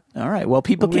 I do. All right. Well,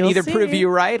 people can either prove you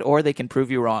right or they can prove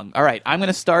you wrong. All right. I'm going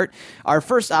to start. Our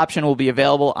first option will be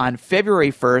available on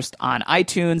February 1st on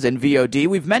iTunes and VOD.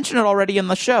 We've mentioned it already in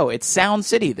the show. It's Sound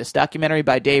City, this documentary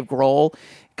by Dave Grohl.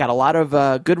 Got a lot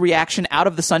of good reaction out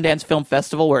of the Sundance Film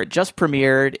Festival where it just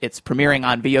premiered. It's premiering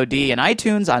on VOD and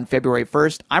iTunes on February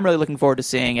 1st. I'm really looking forward to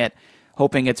seeing it,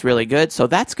 hoping it's really good. So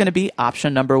that's going to be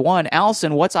option number 1.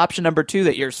 Allison, what's option number 2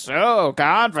 that you're so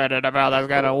confident about that's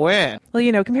going to win?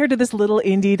 Well, compared to this little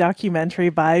indie documentary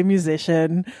by a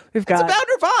musician, it's about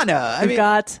Nirvana. We've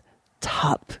got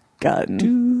Top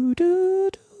Gun.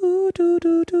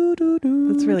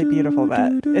 That's really beautiful,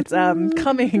 Matt. It's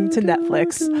coming to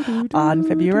Netflix on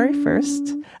February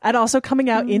 1st and also coming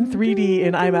out in 3D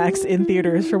in IMAX in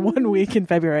theaters for 1 week in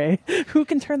February. Who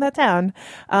can turn that down?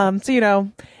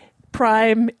 Prime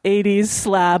 80s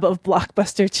slab of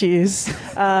blockbuster cheese.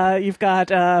 You've got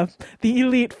the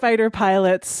elite fighter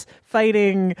pilots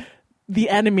fighting the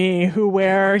enemy who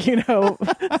wear,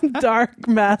 dark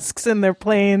masks in their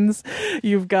planes.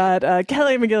 You've got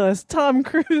Kelly McGillis, Tom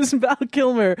Cruise, Val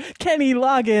Kilmer, Kenny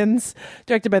Loggins,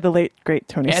 directed by the late, great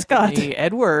Tony Scott. Anthony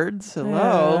Edwards.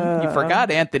 Hello. You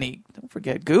forgot Anthony. Don't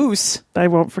forget Goose. I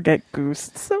won't forget Goose.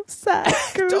 It's so sad.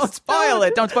 Goose. Don't spoil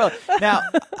it. Don't spoil it. Now,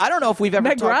 I don't know if we've ever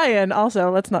Meg Ryan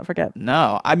also, let's not forget.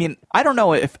 No. I mean, I don't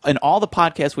know if in all the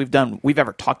podcasts we've done, we've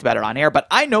ever talked about it on air, but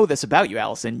I know this about you,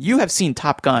 Allison. You have seen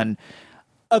Top Gun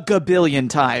a gabillion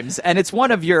times, and it's one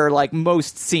of your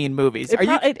most seen movies.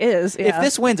 It is. Yeah. If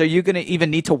this wins, are you going to even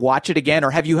need to watch it again,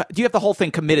 or do you have the whole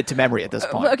thing committed to memory at this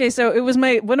point? Okay, so it was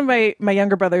one of my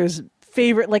younger brother's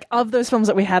favorite, of those films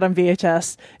that we had on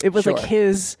VHS. It was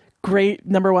his great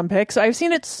number 1 pick. So I've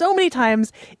seen it so many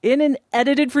times in an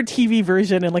edited for TV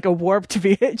version in a warped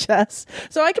VHS.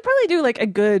 So I could probably do a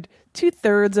good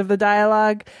 2/3 of the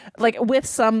dialogue, with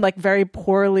some very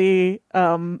poorly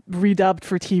redubbed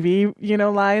for TV,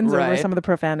 lines over some of the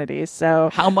profanities. So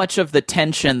how much of the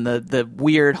tension, the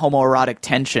weird homoerotic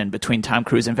tension between Tom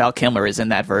Cruise and Val Kilmer is in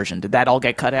that version? Did that all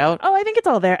get cut out? Oh, I think it's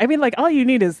all there. I mean, all you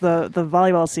need is the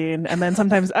volleyball scene, and then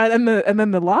sometimes and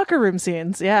then the locker room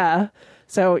scenes. Yeah.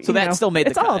 So that still made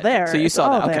the cut. It's all there. So you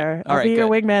saw that. Okay. There. All right, I'll be your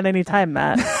good. wingman anytime,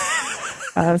 Matt.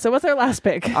 So what's our last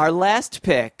pick? Our last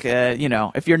pick,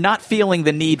 if you're not feeling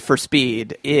the need for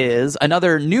speed, is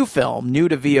another new film, new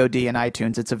to VOD and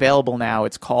iTunes. It's available now.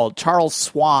 It's called Charles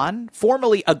Swan,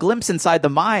 formerly A Glimpse Inside the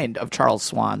Mind of Charles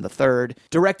Swan III,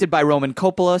 directed by Roman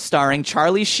Coppola, starring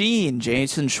Charlie Sheen,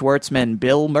 Jason Schwartzman,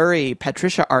 Bill Murray,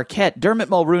 Patricia Arquette, Dermot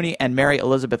Mulroney, and Mary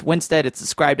Elizabeth Winstead. It's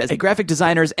described as a graphic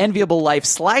designer's enviable life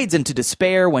slides into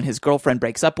despair when his girlfriend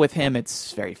breaks up with him.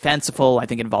 It's very fanciful. I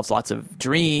think it involves lots of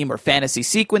dream or fantasy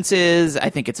sequences.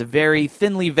 I think it's a very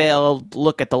thinly veiled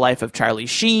look at the life of Charlie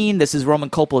Sheen. This is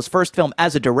Roman Coppola's first film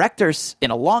as a director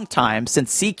in a long time,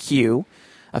 since CQ,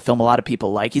 a film a lot of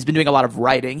people like. He's been doing a lot of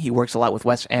writing. He works a lot with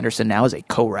Wes Anderson now as a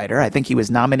co-writer. I think he was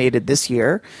nominated this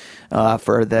year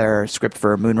for their script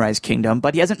for Moonrise Kingdom,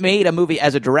 but he hasn't made a movie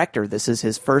as a director. This is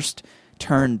his first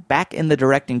turn back in the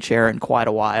directing chair in quite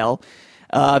a while.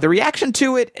 The reaction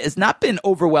to it has not been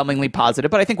overwhelmingly positive,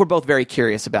 but I think we're both very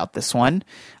curious about this one.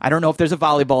 I don't know if there's a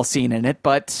volleyball scene in it,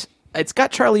 but it's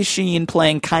got Charlie Sheen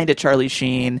playing kind of Charlie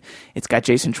Sheen. It's got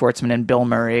Jason Schwartzman and Bill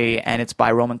Murray, and it's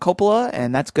by Roman Coppola,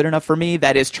 and that's good enough for me.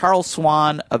 That is Charles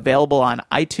Swan, available on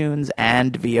iTunes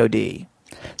and VOD.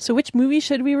 So which movie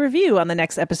should we review on the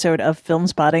next episode of Film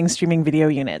Spotting Streaming Video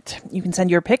Unit? You can send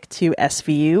your pick to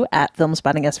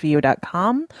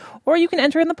svu@filmspottingsvu.com, or you can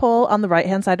enter in the poll on the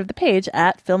right-hand side of the page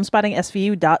at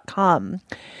filmspottingsvu.com.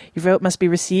 Your vote must be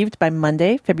received by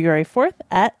Monday, February 4th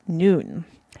at noon.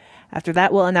 After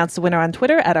that, we'll announce the winner on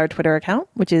Twitter at our Twitter account,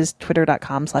 which is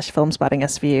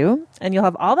twitter.com/filmspottingsvu. And you'll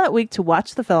have all that week to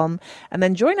watch the film and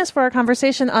then join us for our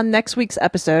conversation on next week's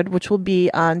episode, which will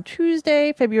be on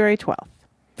Tuesday, February 12th.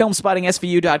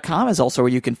 FilmspottingSVU.com is also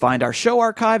where you can find our show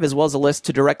archive, as well as a list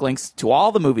to direct links to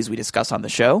all the movies we discuss on the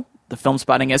show. The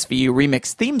Filmspotting SVU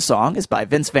remix theme song is by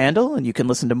Vince Vandal, and you can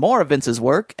listen to more of Vince's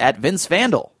work at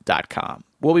vincevandal.com.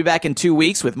 We'll be back in 2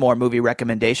 weeks with more movie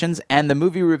recommendations and the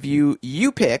movie review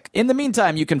you pick. In the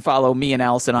meantime, you can follow me and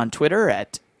Allison on Twitter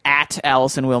at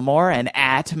Allison Wilmore and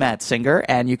at Matt Singer,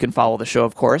 and you can follow the show,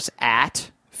 of course,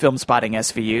 at Filmspotting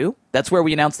SVU. That's where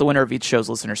we announce the winner of each show's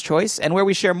listener's choice and where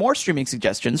we share more streaming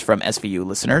suggestions from SVU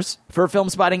listeners. For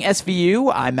Filmspotting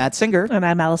SVU, I'm Matt Singer. And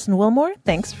I'm Allison Wilmore.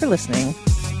 Thanks for listening.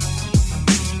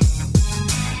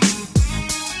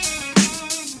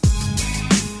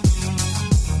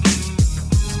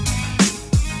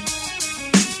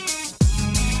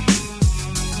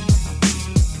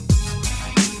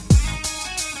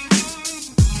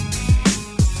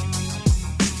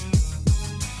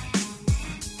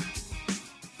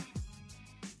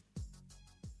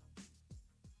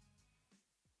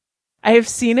 I have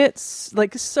seen it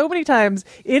so many times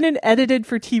in an edited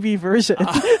for TV version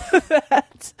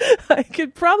that I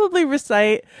could probably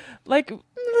recite let's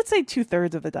say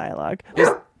 2/3 of the dialogue.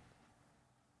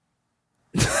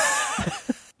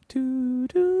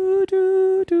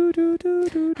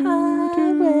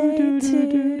 Highway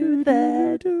to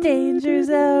the danger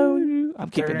zone. I'm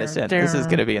keeping this in. This is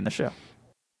going to be in the show.